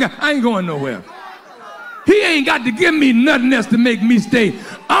everything I got, I ain't going nowhere. He ain't got to give me nothing else to make me stay.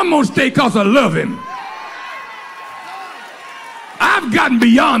 I'm gonna stay because I love him. I've gotten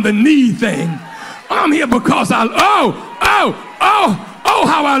beyond the need thing. I'm here because how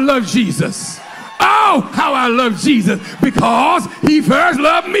I love Jesus. Oh, how I love Jesus, because he first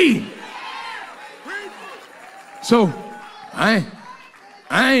loved me. So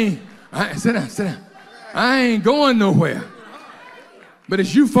sit down. I ain't going nowhere. But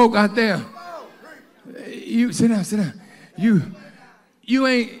it's you folk out there. You sit down. You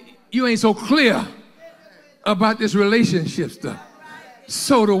ain't so clear about this relationship stuff.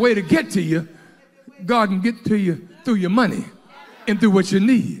 So the way to get to you, God can get to you through your money and through what you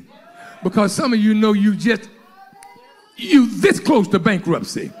need. Because some of you know you this close to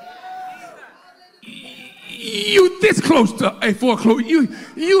bankruptcy. You this close to a foreclosure.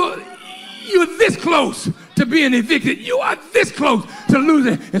 You're this close to being evicted. You are this close to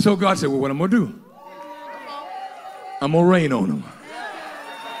losing. And so God said, well, what I'm going to do? I'm going to rain on them.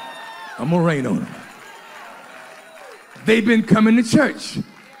 I'm going to rain on them. They've been coming to church.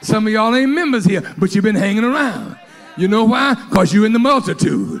 Some of y'all ain't members here, but you've been hanging around. You know why? Because you're in the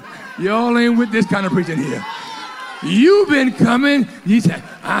multitude. Y'all ain't with this kind of preaching here. You've been coming.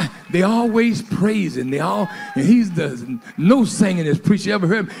 They always praising. And he's no singing as preacher ever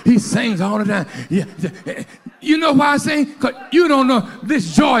heard. He sings all the time. Yeah. You know why I sing? Because you don't know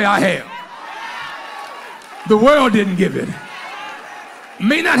this joy I have. The world didn't give it.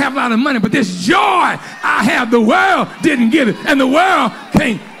 May not have a lot of money, but this joy I have, the world didn't give it, and the world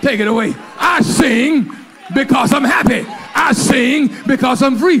can't take it away. I sing because I'm happy. I sing because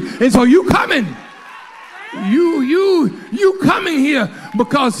I'm free. And so you coming. You coming here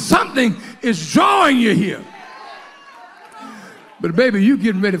because something is drawing you here. But baby, you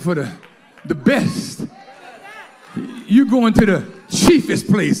getting ready for the best. You going to the chiefest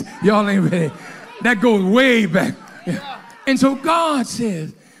place. Y'all ain't ready. That goes way back. Yeah. And so God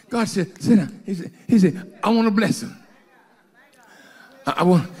said, sit down. He said, I want to bless him. I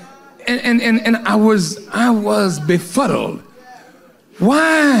want, and I was befuddled.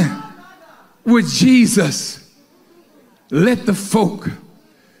 Why would Jesus let the folk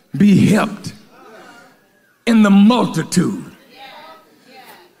be helped in the multitude?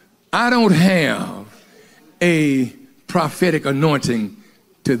 I don't have a prophetic anointing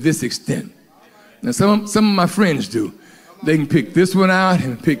to this extent. Now, some of my friends do. They can pick this one out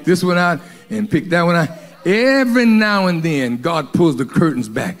and pick this one out and pick that one out. Every now and then, God pulls the curtains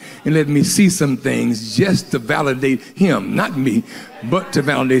back and let me see some things just to validate him. Not me, but to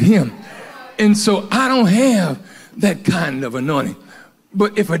validate him. And so I don't have that kind of anointing.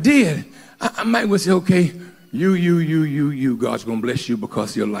 But if I did, I might well say, okay, you, God's going to bless you because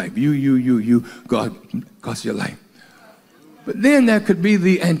of your life. You, God, because of your life. But then there could be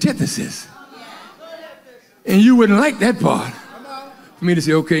the antithesis. And you wouldn't like that part. For me to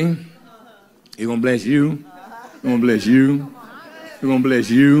say, okay, he's going to bless you. He's going to bless you. He's going to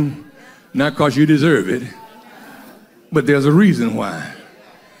bless you. Not because you deserve it, but there's a reason why.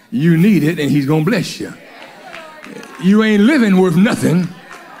 You need it, and he's going to bless you. You ain't living worth nothing.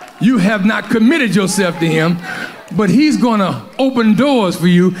 You have not committed yourself to him, but he's going to open doors for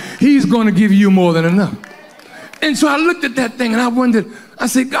you. He's going to give you more than enough. And so I looked at that thing and I wondered, I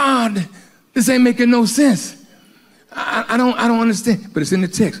said, God, this ain't making no sense. I don't understand. But it's in the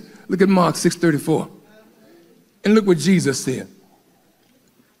text. Look at Mark 6:34. And look what Jesus said.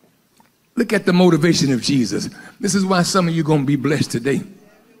 Look at the motivation of Jesus. This is why some of you are going to be blessed today.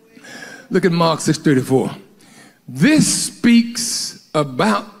 Look at Mark 6:34. This speaks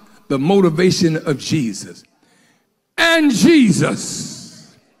about the motivation of Jesus. And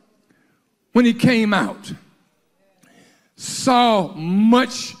Jesus, when he came out, saw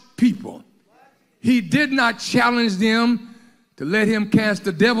much people. He did not challenge them to let him cast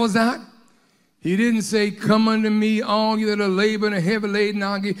the devils out. He didn't say, come unto me, all you that are laboring and heavy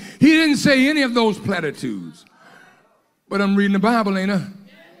laden. He didn't say any of those platitudes. But I'm reading the Bible, ain't I?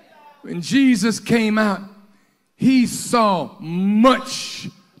 When Jesus came out, he saw much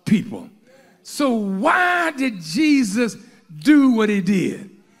people. So why did Jesus do what he did?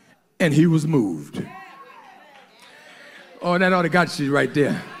 And he was moved. Oh, that ought to got you right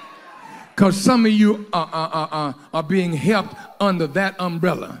there. Because some of you are being helped under that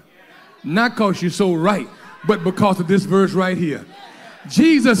umbrella. Not because you're so right, but because of this verse right here.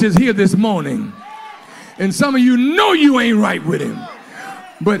 Jesus is here this morning. And some of you know you ain't right with him.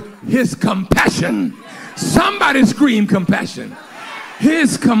 But his compassion, somebody scream compassion.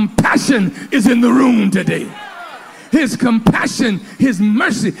 His compassion is in the room today. His compassion, his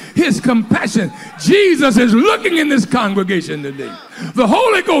mercy, his compassion. Jesus is looking in this congregation today. The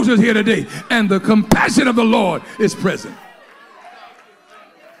Holy Ghost is here today, and the compassion of the Lord is present.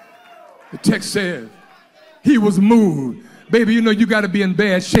 The text says he was moved. Baby, you know you got to be in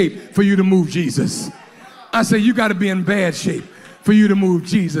bad shape for you to move Jesus. I say you got to be in bad shape for you to move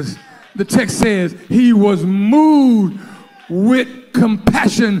Jesus. The text says he was moved with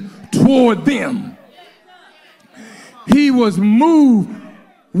compassion toward them. He was moved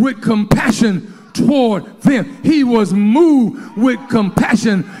with compassion toward them. He was moved with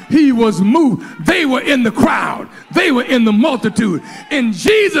compassion. He was moved. They were in the crowd. They were in the multitude. And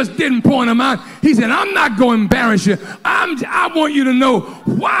Jesus didn't point them out. He said, I'm not going to embarrass you. I want you to know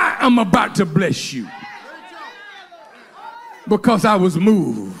why I'm about to bless you. Because I was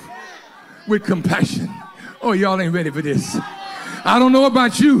moved with compassion. Oh, y'all ain't ready for this. I don't know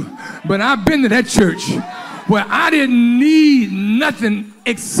about you, but I've been to that church where I didn't need nothing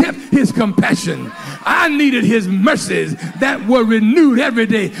except his compassion. I needed his mercies that were renewed every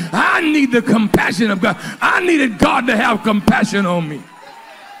day. I need the compassion of God. I needed God to have compassion on me.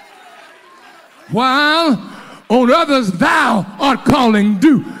 While on others thou art calling,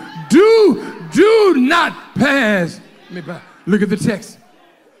 do not pass me by. Look at the text.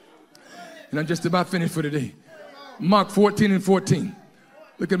 And I'm just about finished for today. Mark 14 and 14.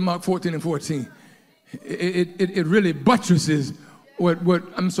 Look at Mark 14 and 14. It really buttresses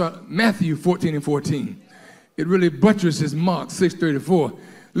Matthew 14 and 14. It really buttresses Mark 6:34.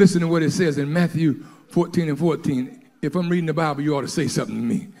 Listen to what it says in Matthew 14 and 14. If I'm reading the Bible, you ought to say something to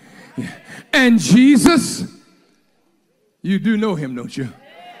me. Yeah. And Jesus, you do know him, don't you?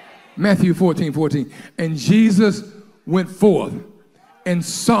 Matthew 14, 14. And Jesus went forth and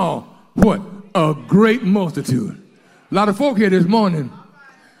saw what? A great multitude. A lot of folk here this morning.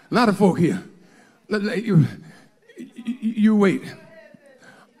 A lot of folk here. You wait.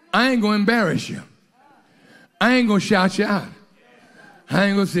 I ain't going to embarrass you. I ain't going to shout you out. I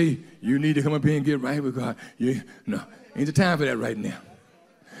ain't going to say, you need to come up here and get right with God. No, ain't the time for that right now.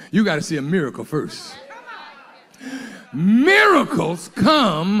 You got to see a miracle first. Miracles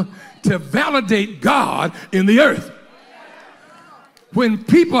come to validate God in the earth. When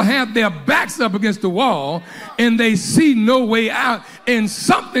people have their backs up against the wall and they see no way out and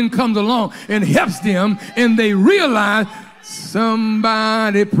something comes along and helps them and they realize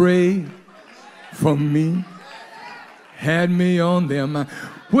somebody prayed for me, had me on their mind.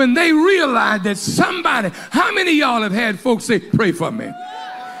 When they realize that somebody, how many of y'all have had folks say, pray for me?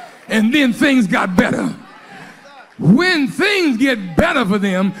 And then things got better. When things get better for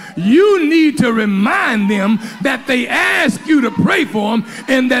them, you need to remind them that they ask you to pray for them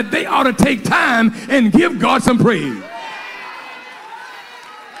and that they ought to take time and give God some praise.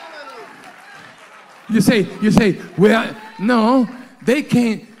 You say, well, no, they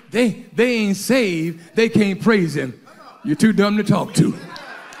can't, they ain't saved, they can't praise him. You're too dumb to talk to.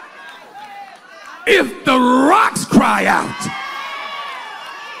 If the rocks cry out,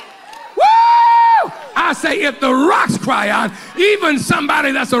 woo! I I say if the rocks cry out, even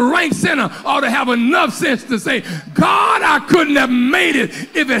somebody that's a rank sinner ought to have enough sense to say, God, I couldn't have made it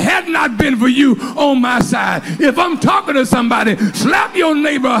if it had not been for you on my side. If I'm talking to somebody, slap your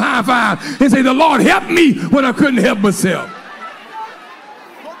neighbor a high five and say, the Lord helped me when I couldn't help myself.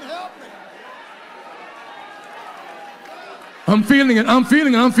 I'm feeling it, I'm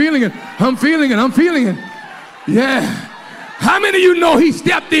feeling it, I'm feeling it, I'm feeling it, I'm feeling it. Yeah. How many of you know he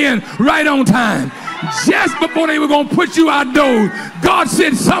stepped in right on time? Just before they were going to put you outdoors, God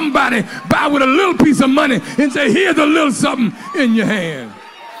sent somebody by with a little piece of money and say, here's a little something in your hand.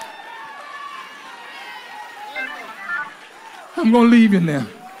 I'm going to leave you now.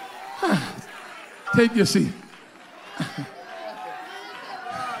 Take your seat.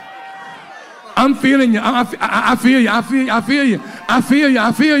 I'm feeling you. I feel you. I feel you. I feel you. I feel you.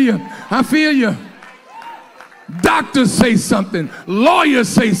 I feel you. I feel you. Doctors say something. Lawyers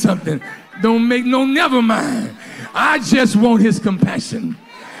say something. Don't make no never mind. I just want his compassion.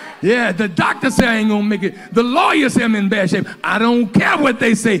 Yeah, the doctor say I ain't gonna make it. The lawyer say I'm in bad shape. I don't care what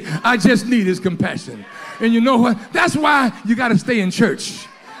they say. I just need his compassion. And you know what? That's why you got to stay in church.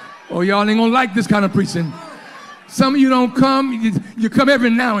 Oh, y'all ain't gonna like this kind of preaching. Some of you don't come. You come every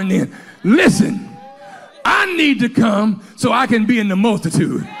now and then. Listen, I need to come so I can be in the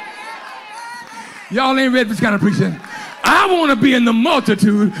multitude. Y'all ain't ready for this kind of preaching. I want to be in the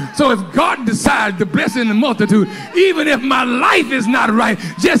multitude, so if God decides to bless in the multitude, even if my life is not right,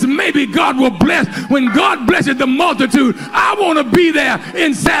 just maybe God will bless. When God blesses the multitude, I want to be there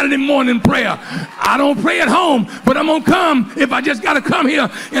in Saturday morning prayer. I don't pray at home, but I'm going to come if I just got to come here,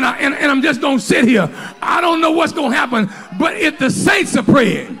 and I'm just going to sit here. I don't know what's going to happen, but if the saints are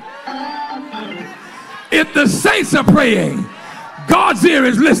praying, if the saints are praying, God's ear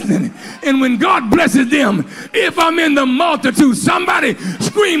is listening. And when God blesses them, if I'm in the multitude, somebody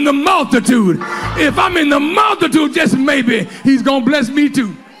scream the multitude. If I'm in the multitude, just maybe he's going to bless me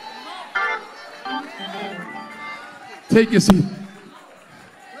too. Take your seat.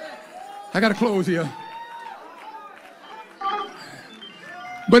 I got to close here.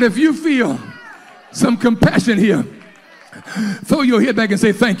 But if you feel some compassion here, throw your head back and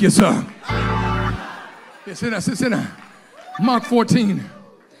say, thank you, sir. Yeah, sit down, sit down. Mark 14,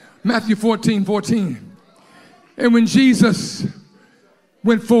 Matthew 14:14. And when Jesus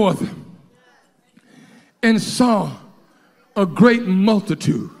went forth and saw a great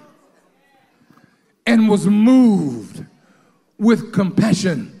multitude and was moved with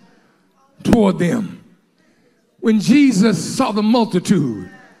compassion toward them. When Jesus saw the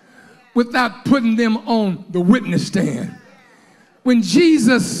multitude, without putting them on the witness stand, when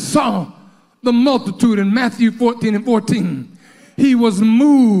Jesus saw the multitude in Matthew 14:14, he was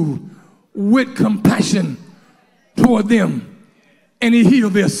moved with compassion toward them, and he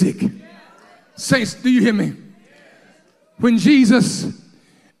healed their sick. Saints, do you hear me? When Jesus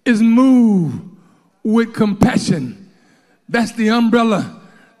is moved with compassion, that's the umbrella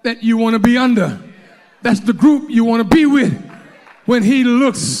that you want to be under. That's the group you want to be with when he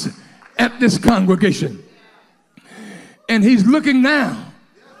looks at this congregation. And he's looking now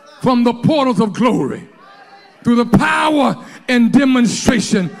from the portals of glory through the power and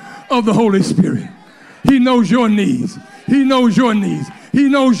demonstration of the Holy Spirit. He knows your needs. He knows your needs. He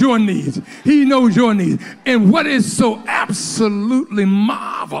knows your needs. He knows your needs. And what is so absolutely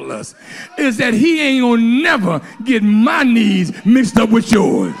marvelous is that he ain't gonna never get my needs mixed up with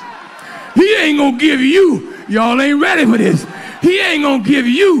yours. He ain't gonna give you, y'all ain't ready for this, he ain't gonna give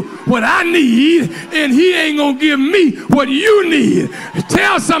you what I need, and he ain't gonna give me what you need.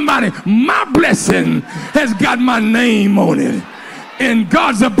 Tell somebody, my blessing has got my name on it, and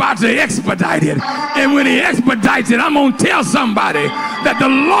God's about to expedite it. And when he expedites it, I'm gonna tell somebody that the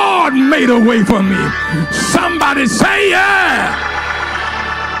Lord made a way for me. Somebody say, yeah.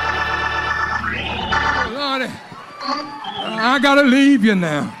 Lord, I gotta leave you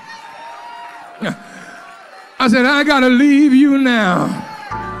now. I said, I gotta leave you now.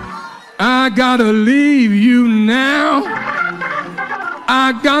 I gotta leave you now.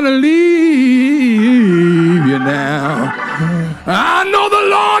 I gotta leave you now. I know the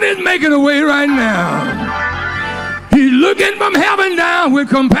Lord is making a way right now. He's looking from heaven down with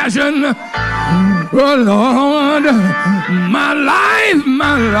compassion. Oh Lord, my life,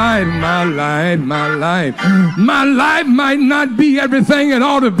 my life, my life, my life. My life might not be everything it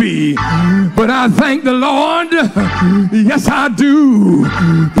ought to be, but I thank the Lord. Yes, I do.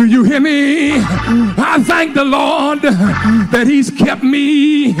 Do you you hear me? I thank the Lord that he's kept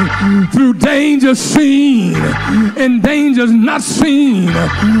me through dangers seen and dangers not seen.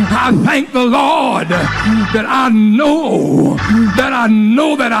 I thank the Lord that I know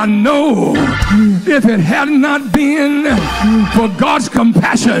if it had not been for God's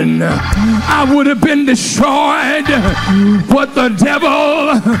compassion, I would have been destroyed. What the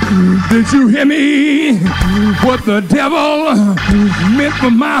devil, did you hear me? What the devil meant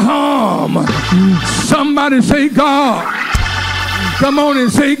for my harm. Somebody say God. Come on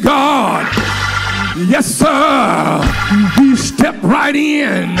and say God. Yes, sir. He stepped right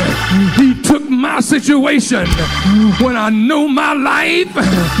in. He took my situation when I know my life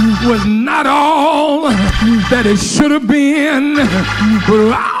was not all that it should have been. But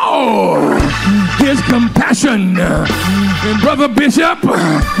his compassion. And Brother Bishop,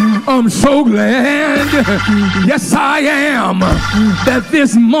 I'm so glad, yes I am, that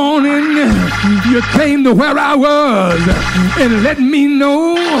this morning you came to where I was and let me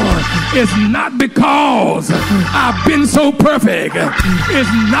know it's not because I've been so perfect.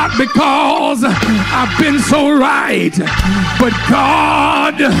 It's not because I've been so right. But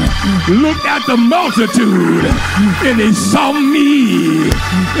God looked at the multitude and he saw me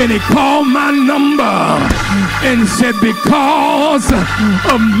and he called my number and said, because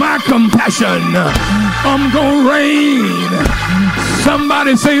of my compassion, I'm gonna reign.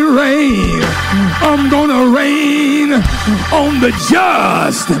 Somebody say rain. I'm gonna rain on the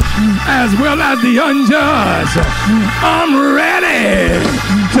just as well as the unjust. I'm ready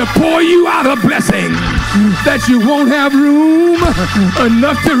to pour you out a blessing that you won't have room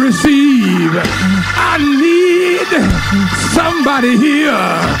enough to receive. I need somebody here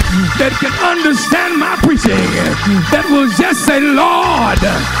that can understand my preaching, that will just say, Lord,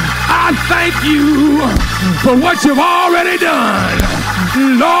 I thank you for what you've already done.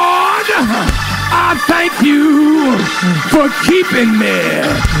 Lord, I thank you for keeping me.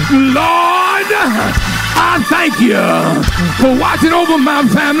 Lord, I thank you for watching over my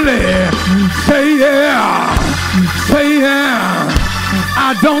family. Say yeah. Say yeah.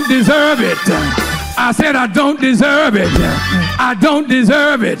 I don't deserve it. I said I don't deserve it. I don't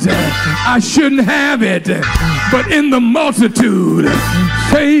deserve it. I shouldn't have it. But in the multitude,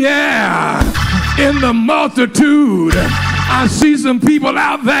 say yeah. In the multitude, I see some people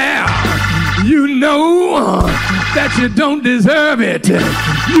out there. You know that you don't deserve it.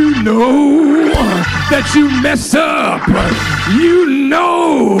 You know that you messed up. You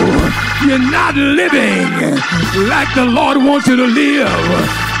know you're not living like the Lord wants you to live.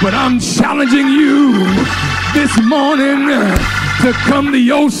 But I'm challenging you this morning to come to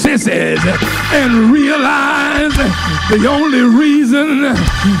your senses and realize the only reason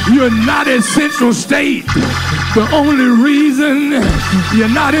you're not at Central State, the only reason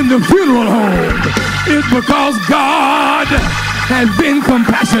you're not in the funeral home is because God has been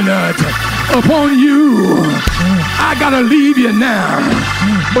compassionate upon you. I gotta leave you now,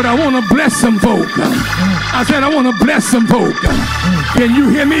 but I want to bless some folk. I said I want to bless some folk. Can you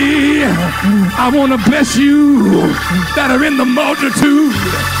hear me? I want to bless you that are in the multitude.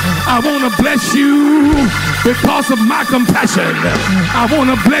 I want to bless you because of my compassion. I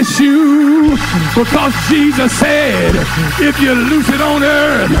want to bless you because Jesus said, if you loose it on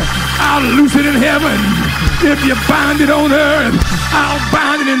earth, I'll loose it in heaven. If you bind it on earth, I'll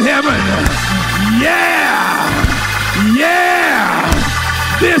bind it in heaven. Yeah. Yeah.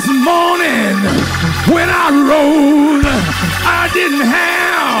 This morning when I rose, I didn't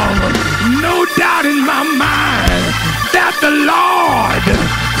have no doubt in my mind that the Lord,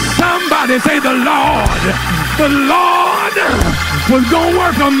 somebody say the Lord was going to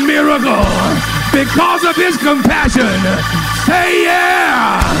work a miracle because of his compassion. Say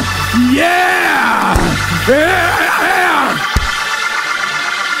yeah, yeah, yeah.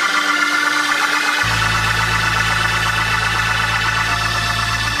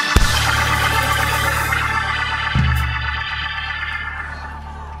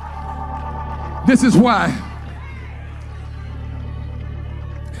 This is why.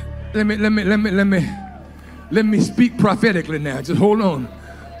 Let me speak prophetically now. Just hold on.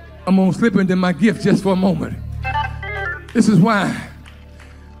 I'm gonna slip into my gift just for a moment. This is why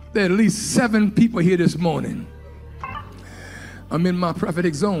there are at least 7 people here this morning. I'm in my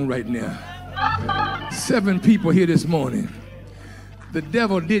prophetic zone right now. 7 people here this morning. The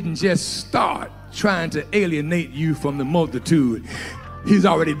devil didn't just start trying to alienate you from the multitude. He's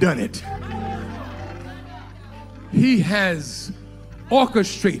already done it. He has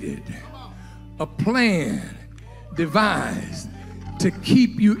orchestrated a plan devised to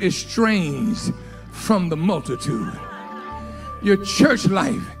keep you estranged from the multitude. Your church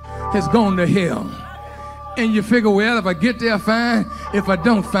life has gone to hell. And you figure, well, if I get there, fine. If I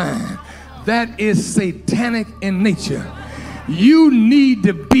don't, fine. That is satanic in nature. You need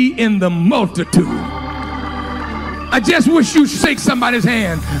to be in the multitude. I just wish you'd shake somebody's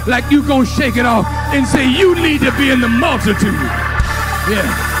hand like you gonna shake it off and say, you need to be in the multitude.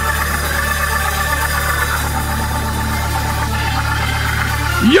 Yeah.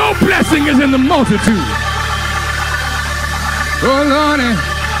 Your blessing is in the multitude. Oh, Lordy.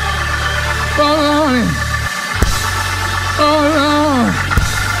 Oh, Lordy. Oh, Lord.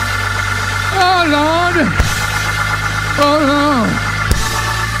 Oh, Lord. Oh, Lord.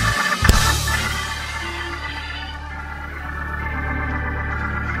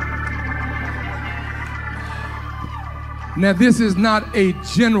 Now, this is not a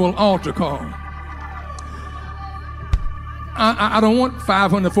general altar call. I don't want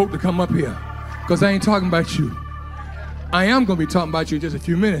 500 folk to come up here because I ain't talking about you. I am going to be talking about you in just a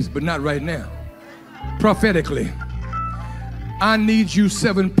few minutes, but not right now. Prophetically, I need you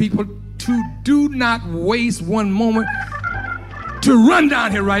 7 people to do not waste one moment to run down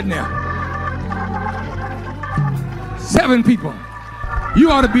here right now. 7 people.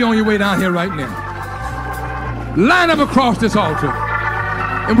 You ought to be on your way down here right now. Line up across this altar,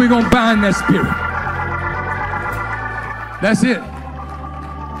 and we're going to bind that spirit. That's it.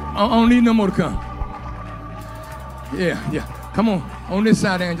 I don't need no more to come. Yeah. Come on. On this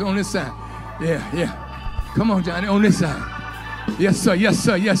side, Angel. On this side. Yeah. Come on, Johnny. On this side. Yes, sir. Yes,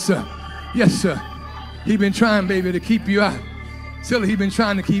 sir. He been trying, baby, to keep you out. Silly, he been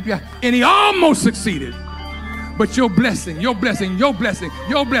trying to keep you out. And he almost succeeded. But your blessing. Somebody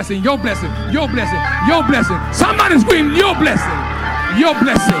scream, your blessing. Your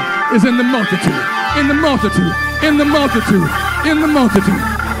blessing is in the multitude. In the multitude.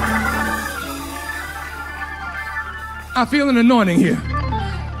 I feel an anointing here.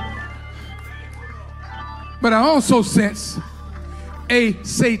 But I also sense a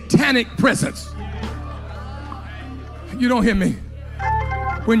satanic presence. You don't hear me?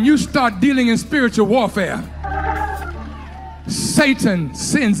 When you start dealing in spiritual warfare, Satan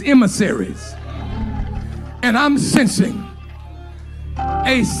sends emissaries. And I'm sensing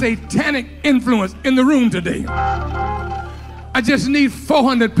a satanic influence in the room today. I just need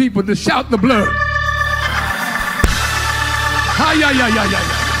 400 people to shout the blood.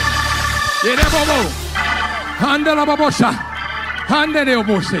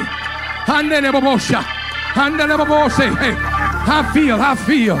 Hey,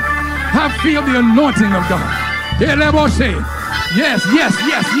 I feel the anointing of God.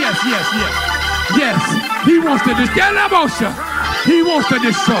 Yes. He wants to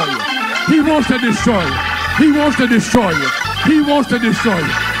destroy you. He wants to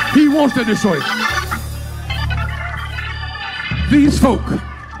destroy you. These folk,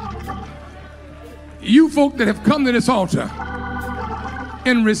 you folk that have come to this altar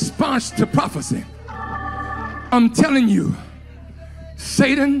in response to prophecy, I'm telling you,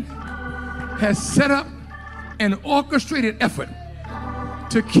 Satan has set up an orchestrated effort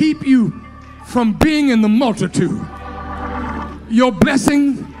to keep you from being in the multitude. Your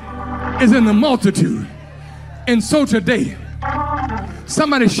blessing is in the multitude. And so today,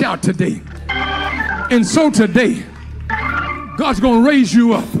 somebody shout today. And so today, God's going to raise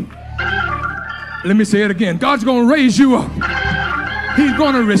you up. Let me say it again. God's going to raise you up. He's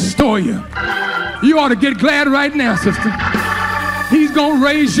going to restore you. You ought to get glad right now, sister. He's going to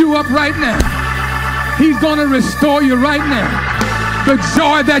raise you up right now. He's going to restore you right now. The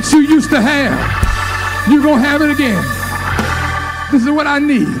joy that you used to have, you're going to have it again. This is what I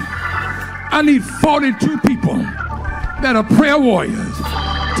need. I need 42 people that are prayer warriors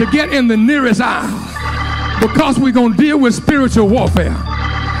to get in the nearest aisle because we're going to deal with spiritual warfare.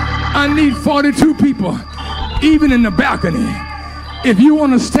 I need 42 people, even in the balcony. If you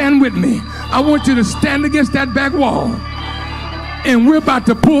want to stand with me, I want you to stand against that back wall. And we're about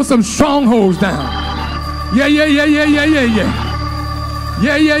to pull some strongholds down. Yeah.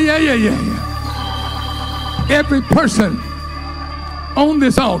 Every person on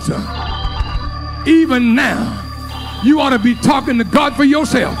this altar, even now, you ought to be talking to God for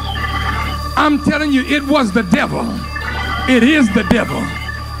yourself. I'm telling you, it was the devil. It is the devil.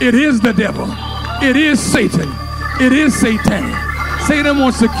 It is the devil. It is Satan. It is satanic. Satan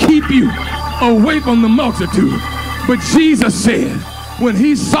wants to keep you away from the multitude. But Jesus said, when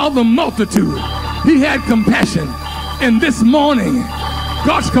he saw the multitude, he had compassion. And this morning,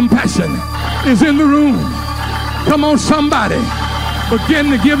 God's compassion is in the room. Come on, somebody.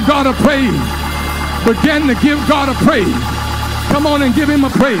 Begin to give God a praise. Begin to give God a praise. Come on and give him a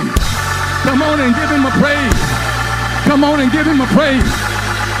praise. Come on and give him a praise. Come on and give him a praise.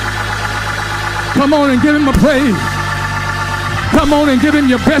 Come on and give him a praise. Come on and give him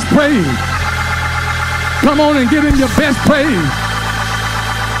your best praise. Come on and give him your best praise.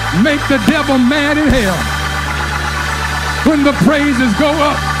 Make the devil mad in hell. When the praises go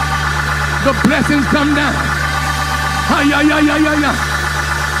up, the blessings come down.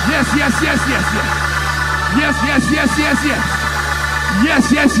 Yes, yes, yes, yes, yes. Yes, yes, yes, yes, yes.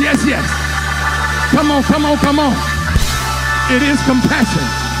 Yes, yes, yes, yes. Come on, come on, come on. It is compassion.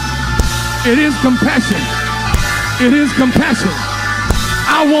 It is compassion. It is compassion.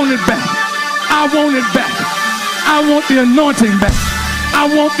 I want it back. I want it back. I want the anointing back. I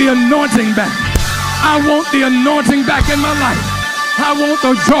want the anointing back. I want the anointing back in my life. I want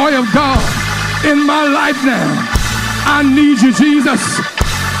the joy of God in my life now. I need you, Jesus.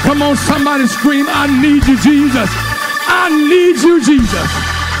 Come on, somebody scream, I need you, Jesus. I need you, Jesus.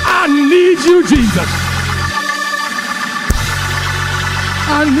 I need you, Jesus.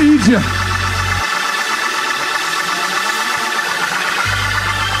 I need you.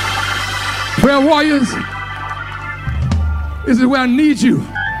 Prayer warriors, this is where I need you.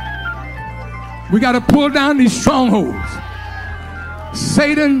 We got to pull down these strongholds.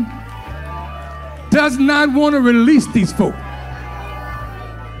 Satan does not want to release these folk.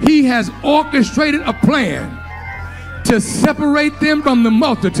 He has orchestrated a plan to separate them from the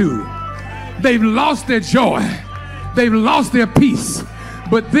multitude. They've lost their joy. They've lost their peace.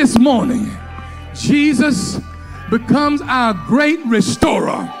 But this morning, Jesus becomes our great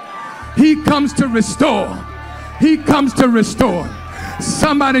restorer. He comes to restore. He comes to restore.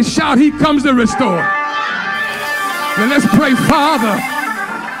 Somebody shout, he comes to restore. Then let's pray, Father,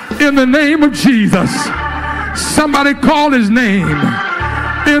 in the name of Jesus. Somebody call his name.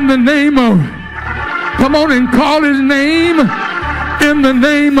 In the name of, come on and call his name. In the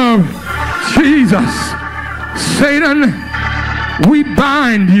name of Jesus. Satan, we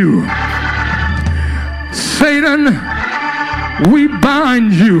bind you. Satan, we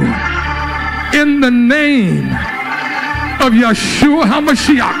bind you. In the name of Yeshua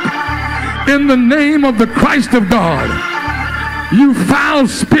HaMashiach, in the name of the Christ of God, you foul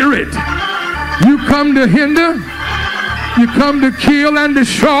spirit, you come to hinder, you come to kill and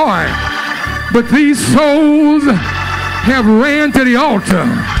destroy, but these souls have ran to the altar,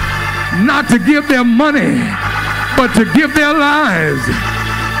 not to give their money, but to give their lives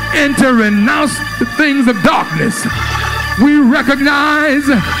and to renounce the things of darkness. We recognize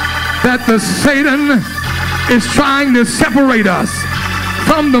that the Satan is trying to separate us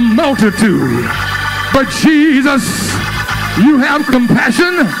from the multitude. But Jesus, you have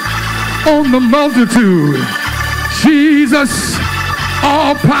compassion on the multitude. Jesus,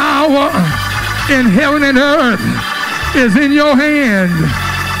 all power in heaven and earth is in your hand.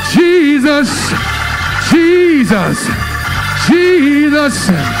 Jesus, Jesus, Jesus,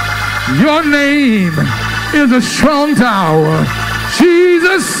 your name is a strong tower.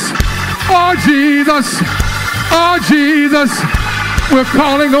 Jesus, oh Jesus, oh Jesus, we're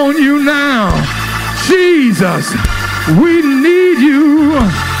calling on you now. Jesus, we need you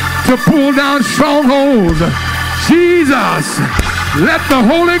to pull down strongholds. Jesus, let the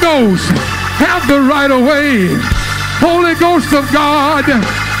Holy Ghost have the right of way. Holy Ghost of God,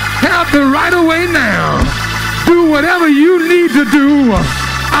 have the right of way now. Do whatever you need to do.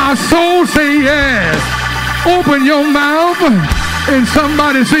 Our souls say yes. Open your mouth and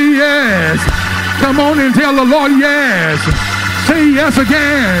somebody say yes. Come on and tell the Lord yes. Say yes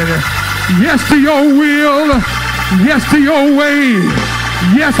again. Yes to your will. Yes to your way.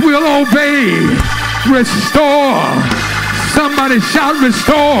 Yes, we'll obey. Restore. Somebody shout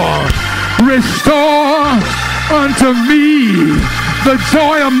restore. Restore unto me the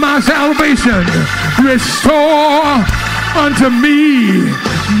joy of my salvation. Restore unto me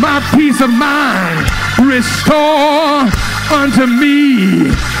my peace of mind. Restore unto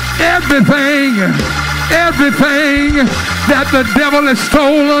me everything that the devil has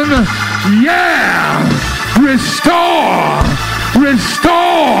stolen. Yeah, restore,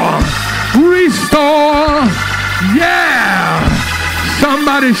 restore. Yeah,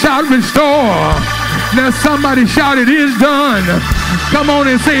 somebody shout restore. Now somebody shout it is done. Come on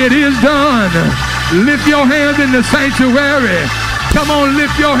and say it is done. Lift your hands in the sanctuary. Come on,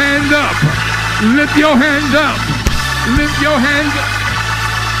 lift your hand up. Lift your hand up. Lift your hand up.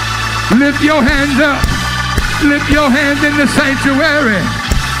 Lift your hand up. Lift your hand in the sanctuary.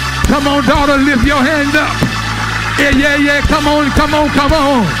 Come on, daughter, lift your hand up. Yeah, yeah, yeah. Come on, come on, come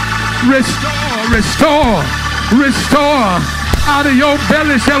on. Restore, restore, restore. Out of your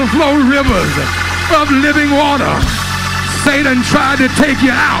belly shall flow rivers of living water. Satan tried to take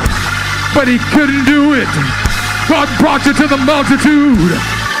you out, but he couldn't do it. God brought you to the multitude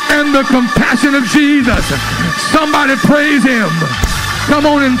and the compassion of Jesus. Somebody praise him. Come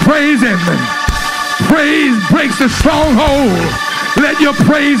on and praise him. Praise breaks the stronghold. Let your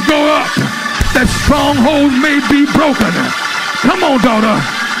praise go up, that stronghold may be broken. Come on, daughter.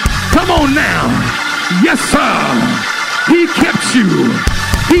 Come on now. Yes, sir. He kept you.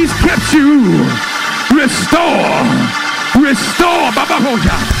 He's kept you. Restore. Restore.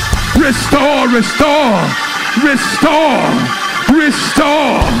 Restore. Restore. Restore.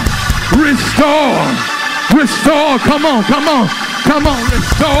 Restore. Restore. Restore. Come on. Come on. Come on.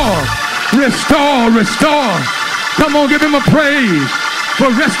 Restore. Restore. Restore. Come on. Give him a praise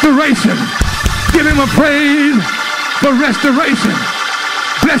for restoration. Give him a praise for restoration.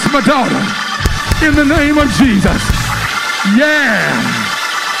 Bless my daughter in the name of Jesus. Yeah.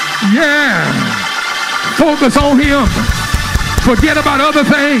 Yeah. Focus on him. Forget about other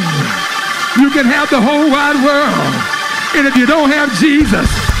things. You can have the whole wide world, and if you don't have Jesus,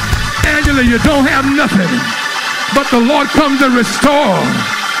 Angela, you don't have nothing. But the Lord comes to restore.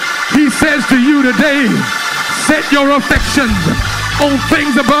 He says to you today, set your affections on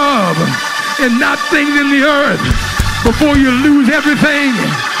things above and not things in the earth before you lose everything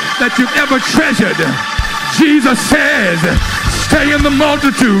that you've ever treasured. Jesus says, stay in the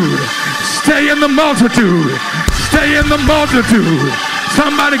multitude. Stay in the multitude. Stay in the multitude.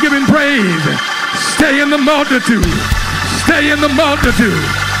 Somebody give him praise. Stay in the multitude. Stay in the multitude.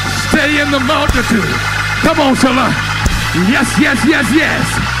 Stay in the multitude. Come on, Shala. Yes, yes, yes, yes.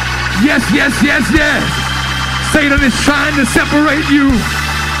 Yes, yes, yes, yes. Satan is trying to separate you.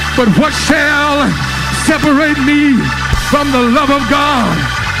 But what shall separate me from the love of God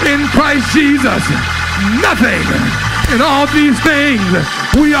in Christ Jesus? Nothing. In all these things,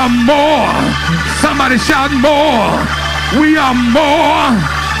 we are more. Somebody shout more. We are more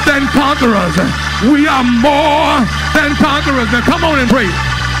than conquerors. We are more than conquerors. Now come on and pray.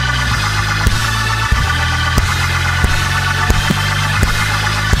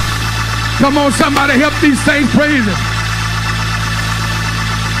 Come on, somebody help these saints praise him.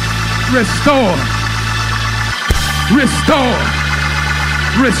 Restore. Restore.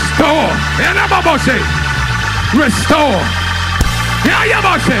 Restore. Restore.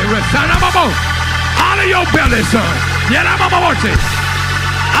 Out of your belly, son.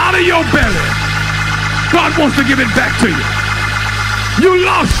 Out of your belly. God wants to give it back to you. You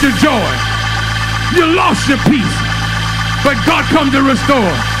lost your joy. You lost your peace. But God comes to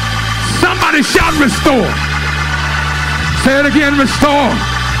restore. Somebody shout restore. Say it again, restore.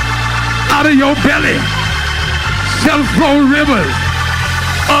 Out of your belly shall flow rivers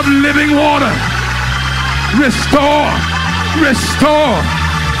of living water. Restore. Restore.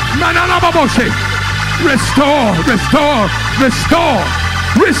 Restore. Restore. Restore.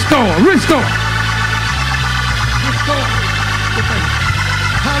 Restore. Restore. Restore.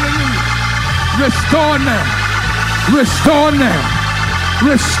 Hallelujah. Restore now. Restore now.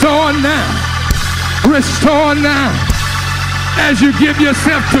 Restore now. Restore now. As you give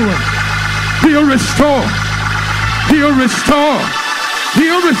yourself to him, he'll restore. He'll restore.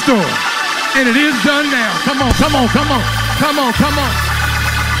 He'll restore. And it is done now. Come on, come on, come on. Come on, come on.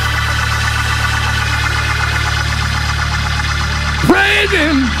 Praise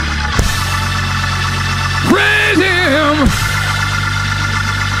him. Praise him.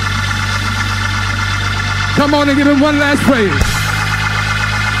 Come on and give him one last praise.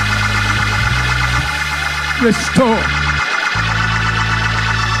 Restore.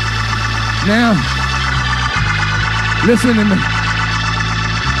 Now, listen to me.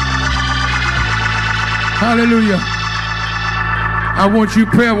 Hallelujah. I want you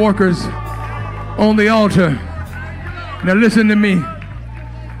prayer workers on the altar. Now listen to me.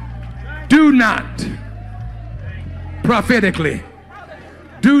 Do not, prophetically,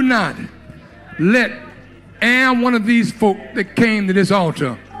 do not let one of these folk that came to this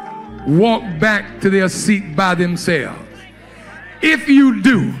altar walk back to their seat by themselves. If you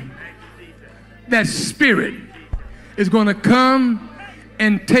do, that spirit is going to come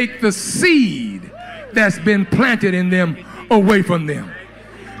and take the seed that's been planted in them away from them.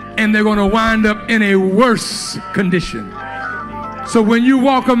 And they're going to wind up in a worse condition. So when you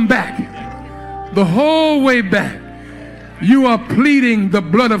walk them back, the whole way back, you are pleading the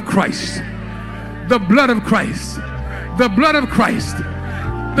blood of Christ. The blood of Christ. The blood of Christ.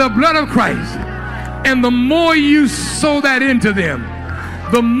 The blood of Christ. And the more you sow that into them,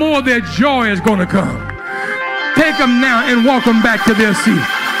 the more their joy is going to come. Take them now and walk them back to their seat.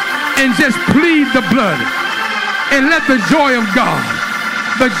 And just plead the blood. And let the joy of God,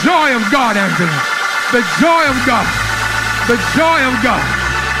 the joy of God, Anthony, the joy of God, the joy of God,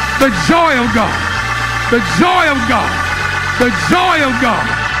 the joy of God, the joy of God, the joy of God,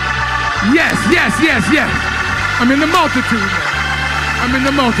 Yes, yes, yes, yes. I'm in the multitude. I'm in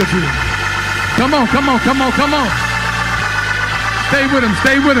the multitude. Come on, come on, come on, come on. Stay with him,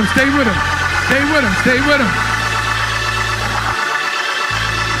 stay with him, stay with him. Stay with him, stay with him.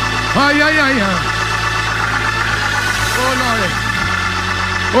 Ay, ay, ay, ay. Oh, Lordy.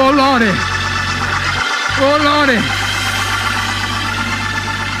 Oh, Lordy. Oh, Lordy.